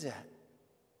 Who is that?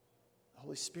 The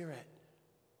Holy Spirit.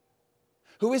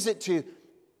 Who is it to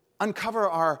uncover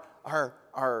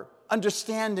our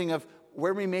understanding of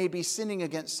where we may be sinning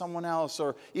against someone else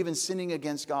or even sinning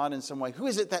against God in some way? Who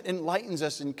is it that enlightens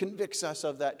us and convicts us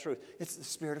of that truth? It's the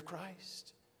Spirit of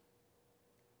Christ.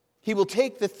 He will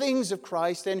take the things of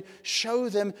Christ and show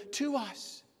them to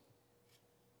us.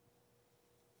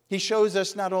 He shows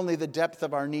us not only the depth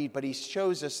of our need, but he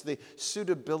shows us the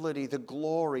suitability, the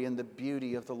glory, and the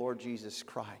beauty of the Lord Jesus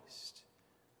Christ.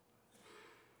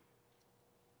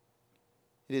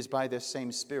 It is by this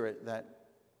same Spirit that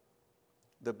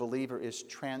the believer is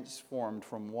transformed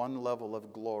from one level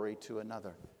of glory to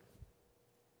another.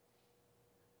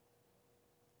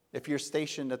 If you're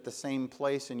stationed at the same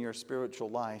place in your spiritual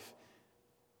life,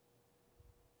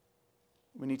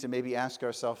 we need to maybe ask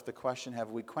ourselves the question,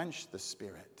 have we quenched the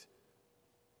Spirit?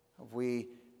 Have we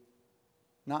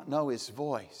not know His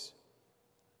voice?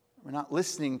 We're not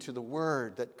listening to the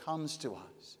word that comes to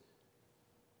us.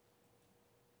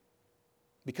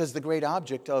 Because the great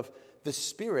object of the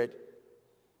Spirit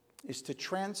is to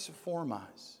transform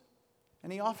us.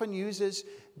 And He often uses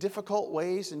difficult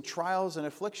ways and trials and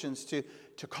afflictions to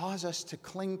cause us to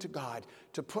cling to God,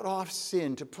 to put off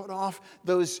sin, to put off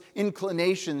those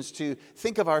inclinations to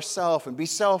think of ourselves and be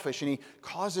selfish. And He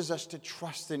causes us to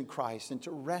trust in Christ and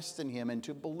to rest in Him and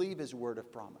to believe His word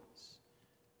of promise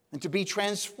and to be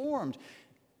transformed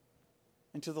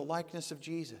into the likeness of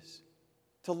Jesus,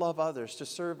 to love others, to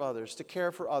serve others, to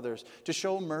care for others, to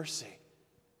show mercy.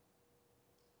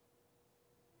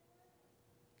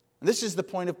 And this is the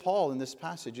point of Paul in this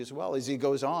passage as well, as he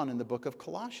goes on in the book of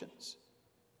Colossians.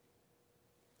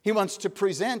 He wants to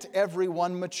present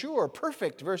everyone mature,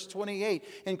 perfect, verse 28,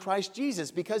 in Christ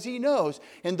Jesus, because he knows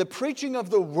in the preaching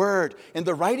of the word, in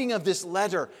the writing of this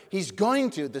letter, he's going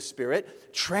to, the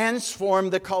Spirit, transform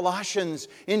the Colossians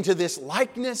into this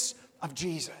likeness of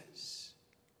Jesus.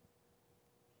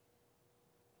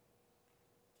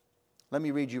 Let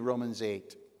me read you Romans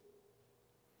 8.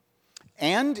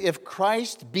 And if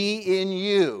Christ be in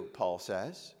you, Paul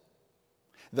says,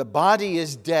 the body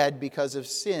is dead because of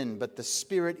sin, but the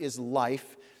Spirit is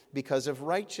life because of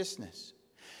righteousness.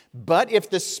 But if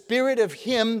the Spirit of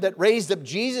Him that raised up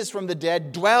Jesus from the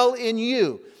dead dwell in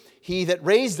you, He that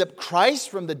raised up Christ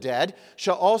from the dead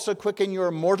shall also quicken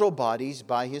your mortal bodies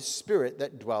by His Spirit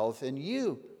that dwelleth in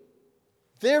you.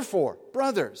 Therefore,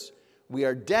 brothers, we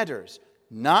are debtors,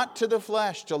 not to the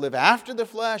flesh, to live after the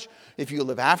flesh. If you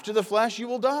live after the flesh, you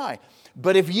will die.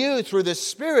 But if you, through the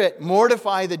Spirit,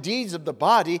 mortify the deeds of the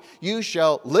body, you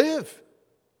shall live.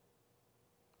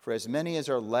 For as many as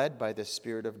are led by the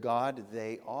Spirit of God,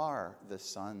 they are the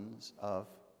sons of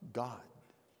God.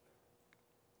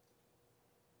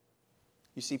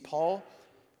 You see, Paul,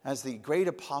 as the great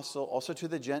apostle, also to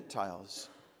the Gentiles,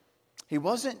 he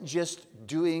wasn't just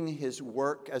doing his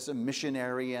work as a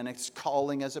missionary and his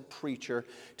calling as a preacher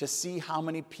to see how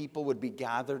many people would be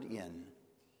gathered in.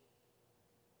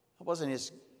 It wasn't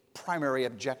his primary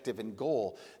objective and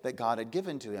goal that God had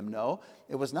given to him. No,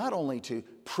 it was not only to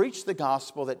preach the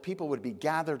gospel that people would be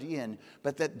gathered in,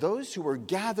 but that those who were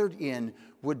gathered in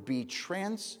would be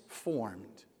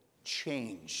transformed,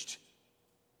 changed,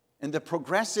 in the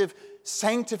progressive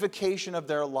sanctification of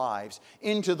their lives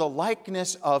into the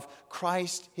likeness of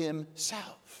Christ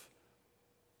Himself.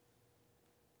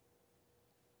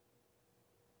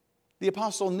 The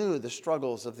apostle knew the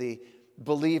struggles of the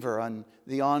believer on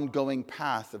the ongoing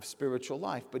path of spiritual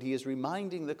life, but he is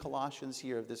reminding the Colossians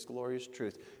here of this glorious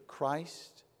truth.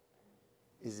 Christ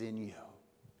is in you.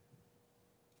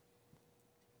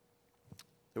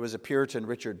 There was a Puritan,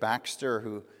 Richard Baxter,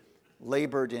 who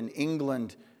labored in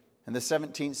England in the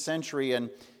 17th century,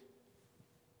 and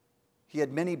he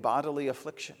had many bodily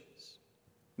afflictions,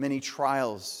 many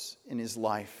trials in his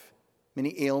life,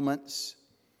 many ailments.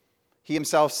 He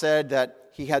himself said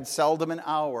that he had seldom an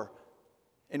hour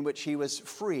in which he was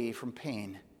free from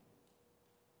pain.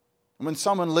 And when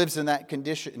someone lives in that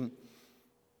condition,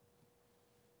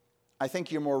 I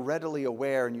think you're more readily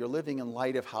aware, and you're living in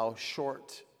light of how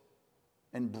short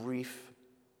and brief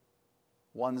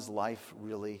one's life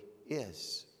really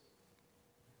is.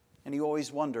 And he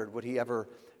always wondered, would he ever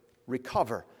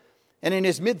recover? And in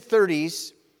his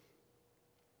mid-30s,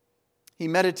 he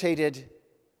meditated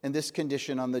in this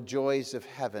condition on the joys of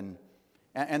heaven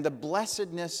and the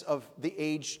blessedness of the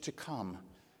age to come.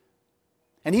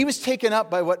 And he was taken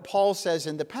up by what Paul says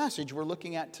in the passage we're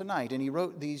looking at tonight, and he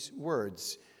wrote these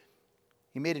words.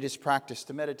 He made it his practice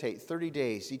to meditate 30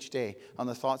 days each day on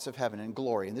the thoughts of heaven and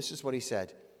glory. And this is what he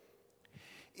said.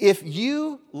 If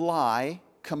you lie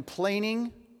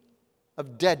complaining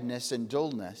of deadness and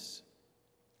dullness,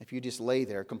 if you just lay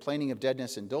there complaining of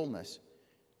deadness and dullness,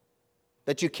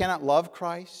 that you cannot love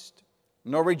Christ,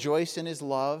 nor rejoice in His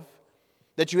love,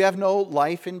 that you have no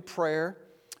life in prayer,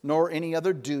 nor any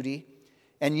other duty,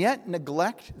 and yet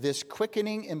neglect this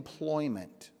quickening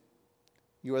employment,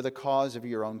 you are the cause of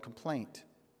your own complaint.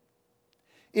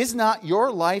 Is not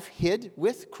your life hid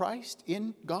with Christ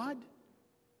in God?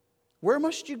 Where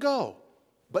must you go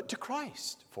but to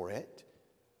Christ for it?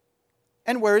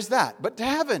 And where is that? But to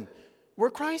heaven, where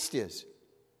Christ is.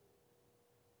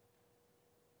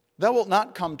 Thou wilt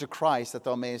not come to Christ that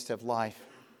thou mayest have life.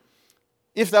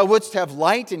 If thou wouldst have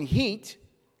light and heat,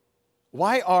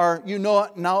 why are you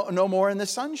no more in the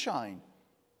sunshine?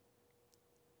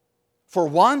 For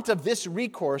want of this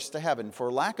recourse to heaven,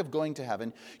 for lack of going to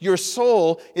heaven, your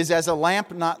soul is as a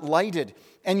lamp not lighted,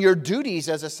 and your duties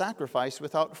as a sacrifice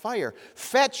without fire.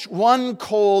 Fetch one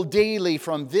coal daily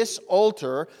from this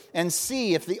altar, and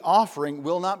see if the offering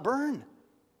will not burn.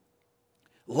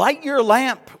 Light your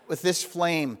lamp with this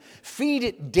flame. Feed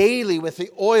it daily with the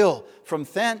oil from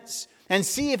thence, and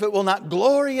see if it will not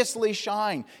gloriously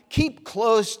shine. Keep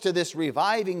close to this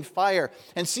reviving fire,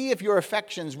 and see if your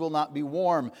affections will not be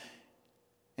warm.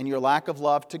 And your lack of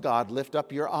love to God, lift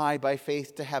up your eye by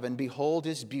faith to heaven. Behold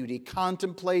his beauty,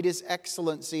 contemplate his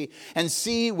excellency, and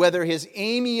see whether his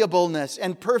amiableness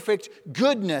and perfect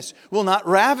goodness will not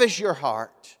ravish your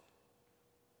heart.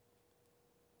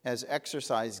 As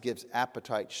exercise gives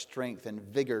appetite, strength, and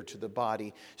vigor to the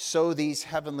body, so these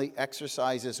heavenly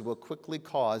exercises will quickly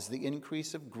cause the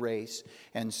increase of grace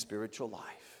and spiritual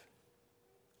life.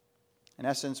 In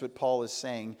essence, what Paul is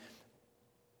saying,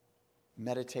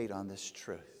 meditate on this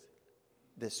truth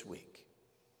this week.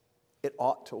 It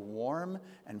ought to warm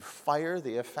and fire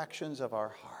the affections of our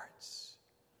hearts.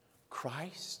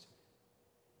 Christ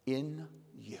in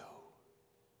you,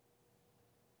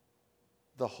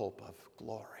 the hope of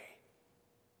glory.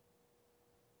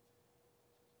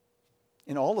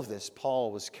 In all of this,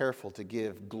 Paul was careful to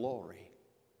give glory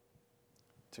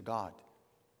to God.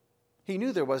 He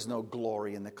knew there was no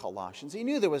glory in the Colossians. He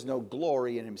knew there was no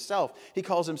glory in himself. He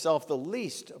calls himself the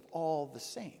least of all the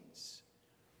saints.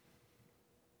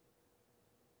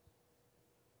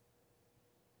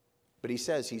 But he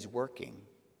says he's working.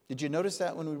 Did you notice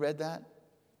that when we read that?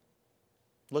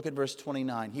 Look at verse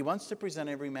 29. He wants to present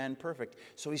every man perfect.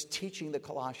 So he's teaching the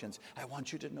Colossians, I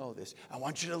want you to know this. I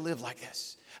want you to live like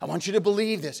this. I want you to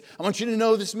believe this. I want you to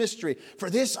know this mystery. For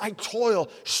this I toil,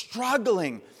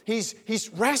 struggling. He's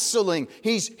wrestling.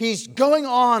 He's going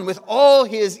on with all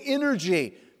his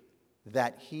energy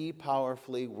that he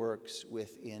powerfully works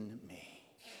within me.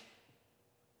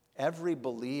 Every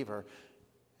believer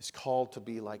is called to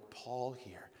be like Paul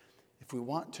here. If we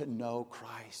want to know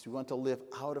Christ, we want to live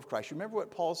out of Christ. Remember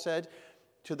what Paul said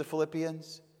to the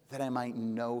Philippians? That I might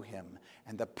know him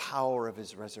and the power of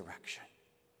his resurrection.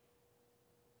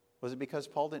 Was it because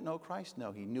Paul didn't know Christ?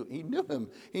 No, he knew him.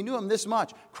 He knew him this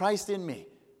much. Christ in me.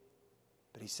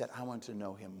 But he said, I want to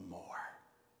know him more.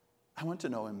 I want to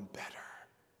know him better.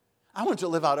 I want to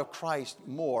live out of Christ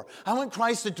more. I want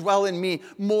Christ to dwell in me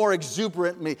more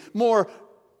exuberantly, more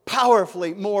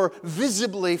powerfully, more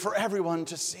visibly for everyone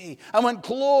to see. I want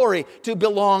glory to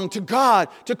belong to God,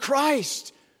 to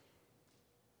Christ.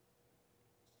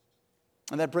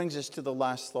 And that brings us to the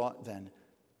last thought then.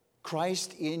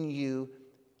 Christ in you,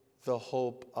 the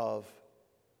hope of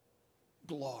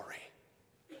glory.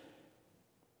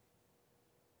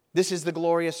 This is the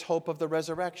glorious hope of the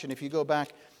resurrection. If you go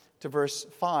back to verse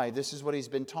 5, this is what he's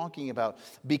been talking about.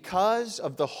 Because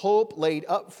of the hope laid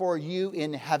up for you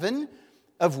in heaven,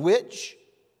 of which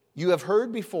you have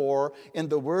heard before in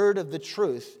the word of the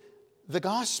truth, the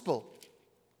gospel.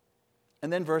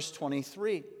 And then verse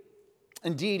 23.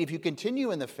 Indeed, if you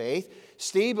continue in the faith,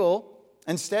 stable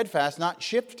and steadfast, not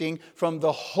shifting from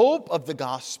the hope of the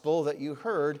gospel that you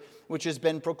heard, which has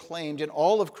been proclaimed in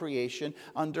all of creation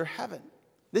under heaven.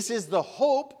 This is the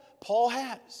hope Paul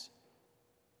has.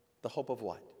 The hope of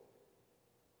what?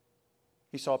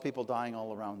 He saw people dying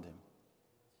all around him.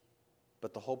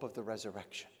 But the hope of the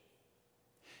resurrection.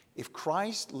 If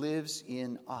Christ lives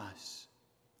in us,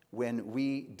 when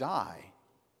we die,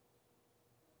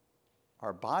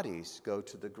 our bodies go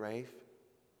to the grave,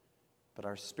 but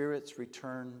our spirits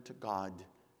return to God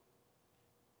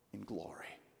in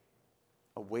glory,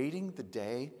 awaiting the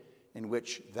day in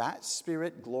which that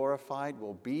spirit glorified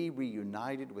will be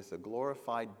reunited with a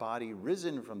glorified body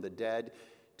risen from the dead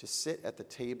to sit at the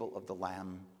table of the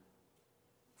Lamb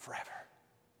forever.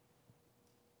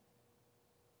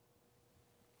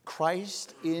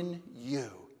 Christ in you,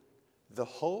 the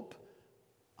hope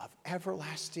of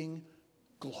everlasting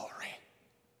glory.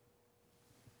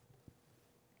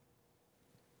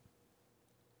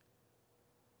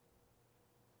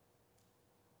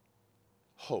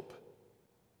 Hope.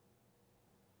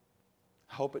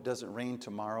 I hope it doesn't rain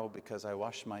tomorrow because I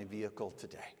washed my vehicle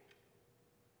today.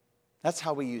 That's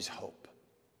how we use hope.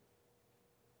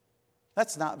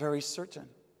 That's not very certain.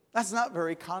 That's not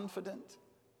very confident.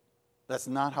 That's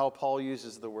not how Paul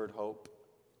uses the word hope.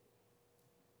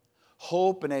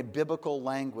 Hope in a biblical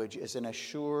language is an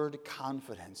assured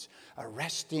confidence, a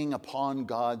resting upon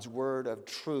God's word of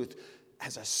truth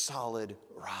as a solid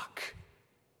rock.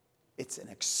 It's an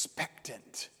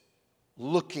expectant,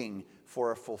 looking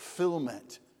for a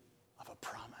fulfillment of a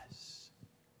promise.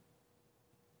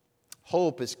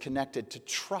 Hope is connected to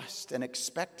trust and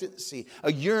expectancy, a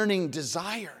yearning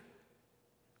desire.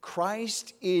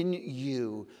 Christ in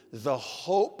you, the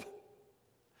hope,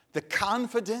 the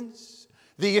confidence,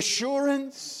 the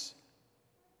assurance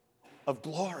of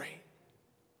glory.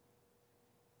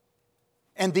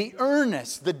 And the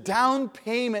earnest, the down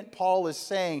payment, Paul is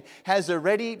saying, has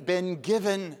already been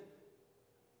given.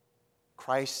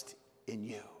 Christ in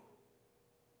you.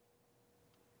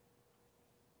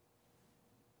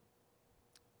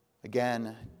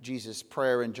 Again, Jesus'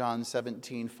 prayer in John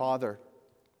 17, Father,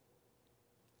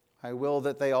 I will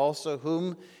that they also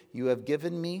whom you have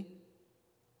given me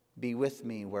be with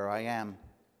me where I am,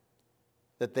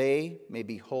 that they may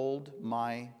behold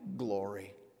my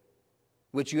glory,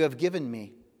 which you have given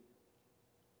me,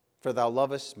 for thou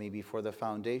lovest me before the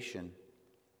foundation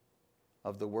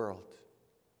of the world.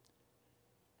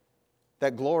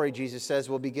 That glory, Jesus says,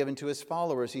 will be given to his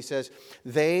followers. He says,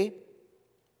 they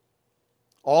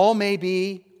all may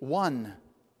be one,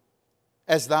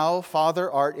 as thou,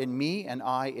 Father, art in me and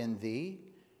I in thee,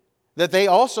 that they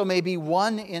also may be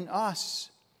one in us,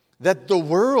 that the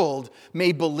world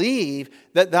may believe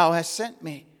that thou hast sent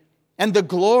me. And the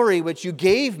glory which you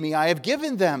gave me I have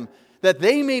given them, that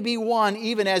they may be one,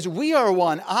 even as we are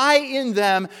one, I in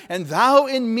them and thou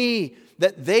in me,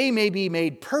 that they may be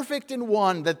made perfect in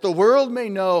one, that the world may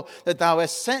know that thou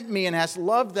hast sent me and hast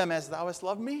loved them as thou hast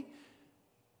loved me.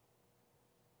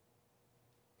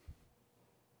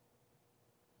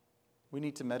 We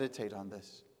need to meditate on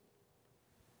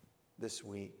this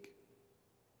week.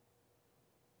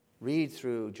 Read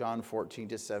through John 14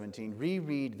 to 17.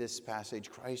 Reread this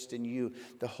passage, Christ in you,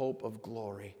 the hope of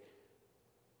glory.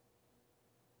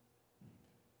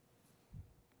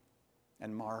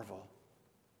 And marvel.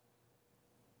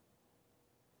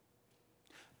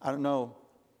 I don't know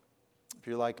if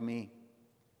you're like me,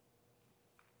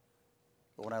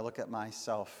 but when I look at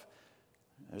myself,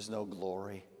 there's no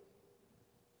glory.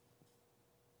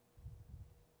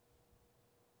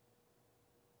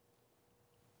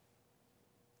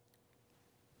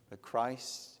 But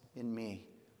Christ in me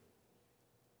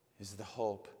is the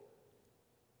hope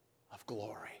of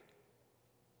glory.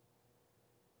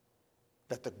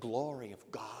 That the glory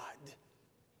of God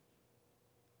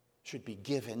should be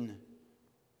given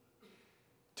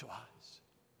to us.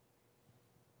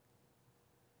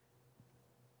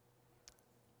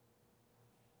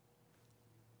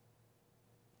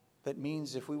 That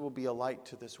means if we will be a light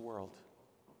to this world,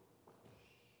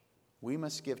 we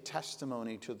must give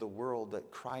testimony to the world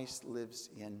that Christ lives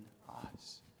in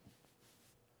us.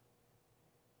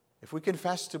 If we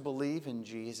confess to believe in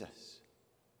Jesus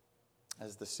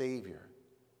as the Savior,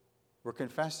 we're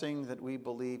confessing that we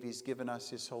believe He's given us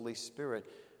His Holy Spirit,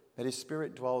 that His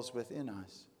Spirit dwells within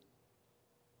us.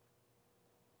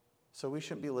 So we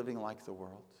shouldn't be living like the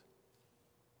world.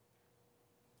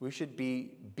 We should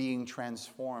be being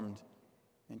transformed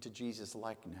into Jesus'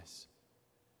 likeness,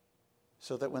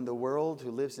 so that when the world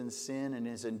who lives in sin and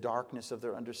is in darkness of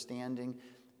their understanding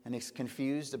and is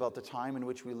confused about the time in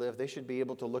which we live, they should be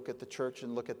able to look at the church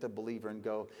and look at the believer and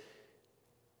go,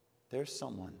 there's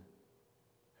someone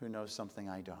who knows something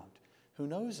I don't, who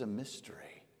knows a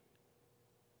mystery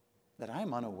that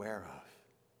I'm unaware of.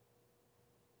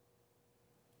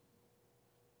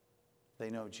 They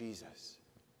know Jesus.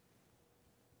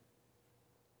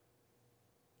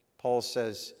 Paul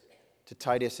says to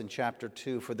Titus in chapter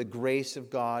 2, for the grace of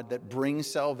God that brings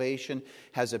salvation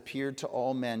has appeared to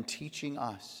all men, teaching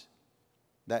us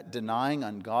that denying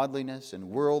ungodliness and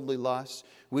worldly lusts,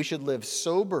 we should live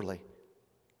soberly,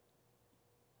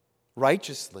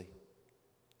 righteously,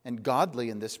 and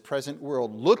godly in this present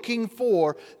world, looking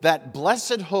for that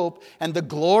blessed hope and the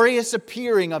glorious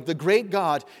appearing of the great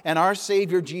God and our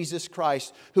Savior Jesus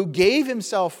Christ, who gave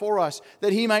Himself for us,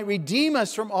 that He might redeem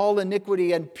us from all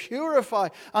iniquity and purify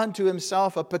unto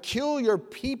Himself a peculiar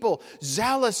people,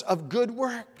 zealous of good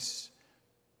works.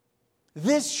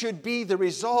 This should be the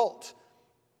result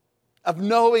of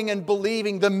knowing and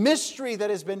believing the mystery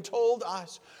that has been told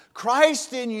us.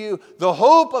 Christ in you, the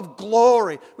hope of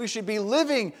glory. We should be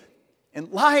living in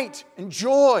light and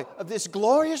joy of this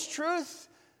glorious truth.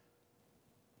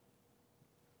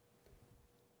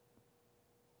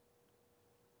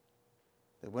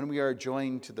 That when we are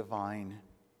joined to the vine,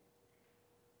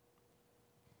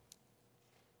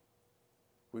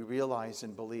 we realize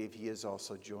and believe He is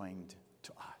also joined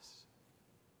to us.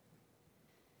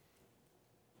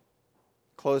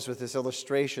 Close with this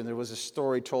illustration. There was a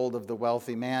story told of the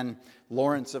wealthy man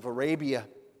Lawrence of Arabia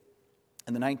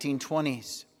in the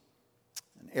 1920s.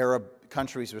 And Arab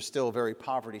countries were still very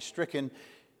poverty-stricken.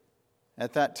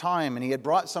 at that time, and he had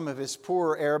brought some of his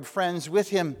poor Arab friends with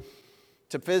him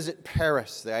to visit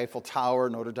Paris, the Eiffel Tower,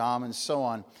 Notre Dame, and so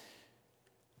on.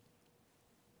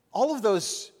 All of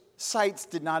those sights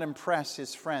did not impress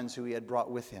his friends who he had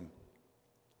brought with him.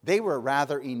 They were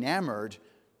rather enamored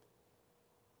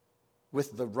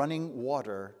with the running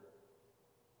water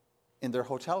in their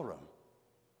hotel room.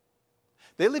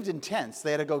 They lived in tents.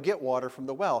 They had to go get water from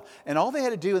the well. And all they had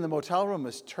to do in the motel room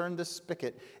was turn the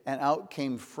spigot, and out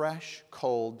came fresh,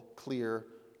 cold, clear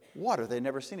water. They'd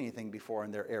never seen anything before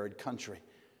in their arid country.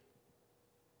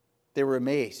 They were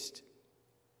amazed.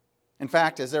 In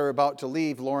fact, as they were about to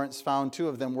leave, Lawrence found two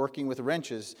of them working with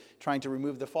wrenches, trying to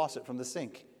remove the faucet from the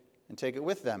sink and take it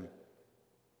with them.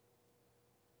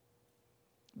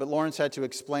 But Lawrence had to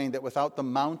explain that without the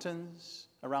mountains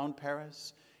around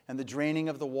Paris and the draining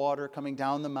of the water coming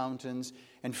down the mountains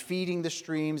and feeding the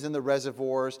streams and the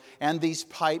reservoirs and these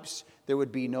pipes, there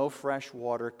would be no fresh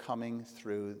water coming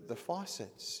through the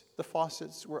faucets. The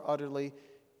faucets were utterly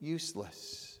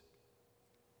useless.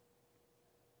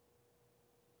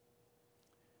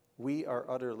 We are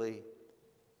utterly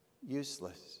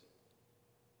useless.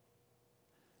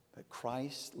 But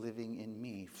Christ living in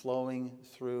me, flowing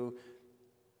through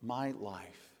my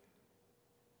life,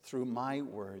 through my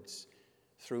words,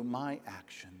 through my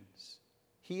actions.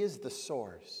 He is the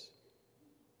source.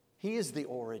 He is the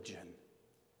origin.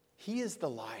 He is the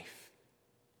life.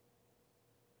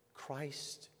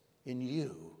 Christ in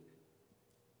you,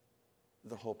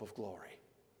 the hope of glory.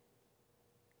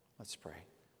 Let's pray.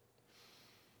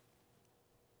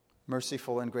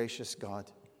 Merciful and gracious God,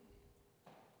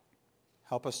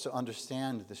 help us to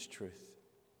understand this truth,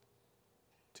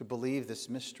 to believe this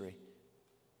mystery,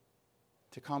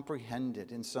 to comprehend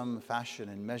it in some fashion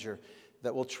and measure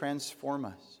that will transform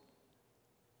us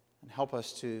and help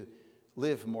us to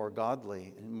live more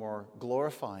godly and more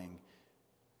glorifying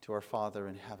to our Father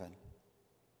in heaven.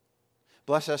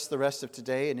 Bless us the rest of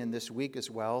today and in this week as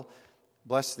well.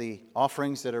 Bless the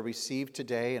offerings that are received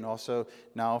today and also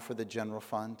now for the general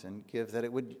fund, and give that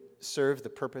it would serve the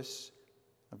purpose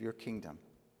of your kingdom.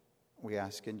 We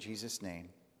ask in Jesus' name,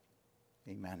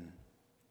 amen.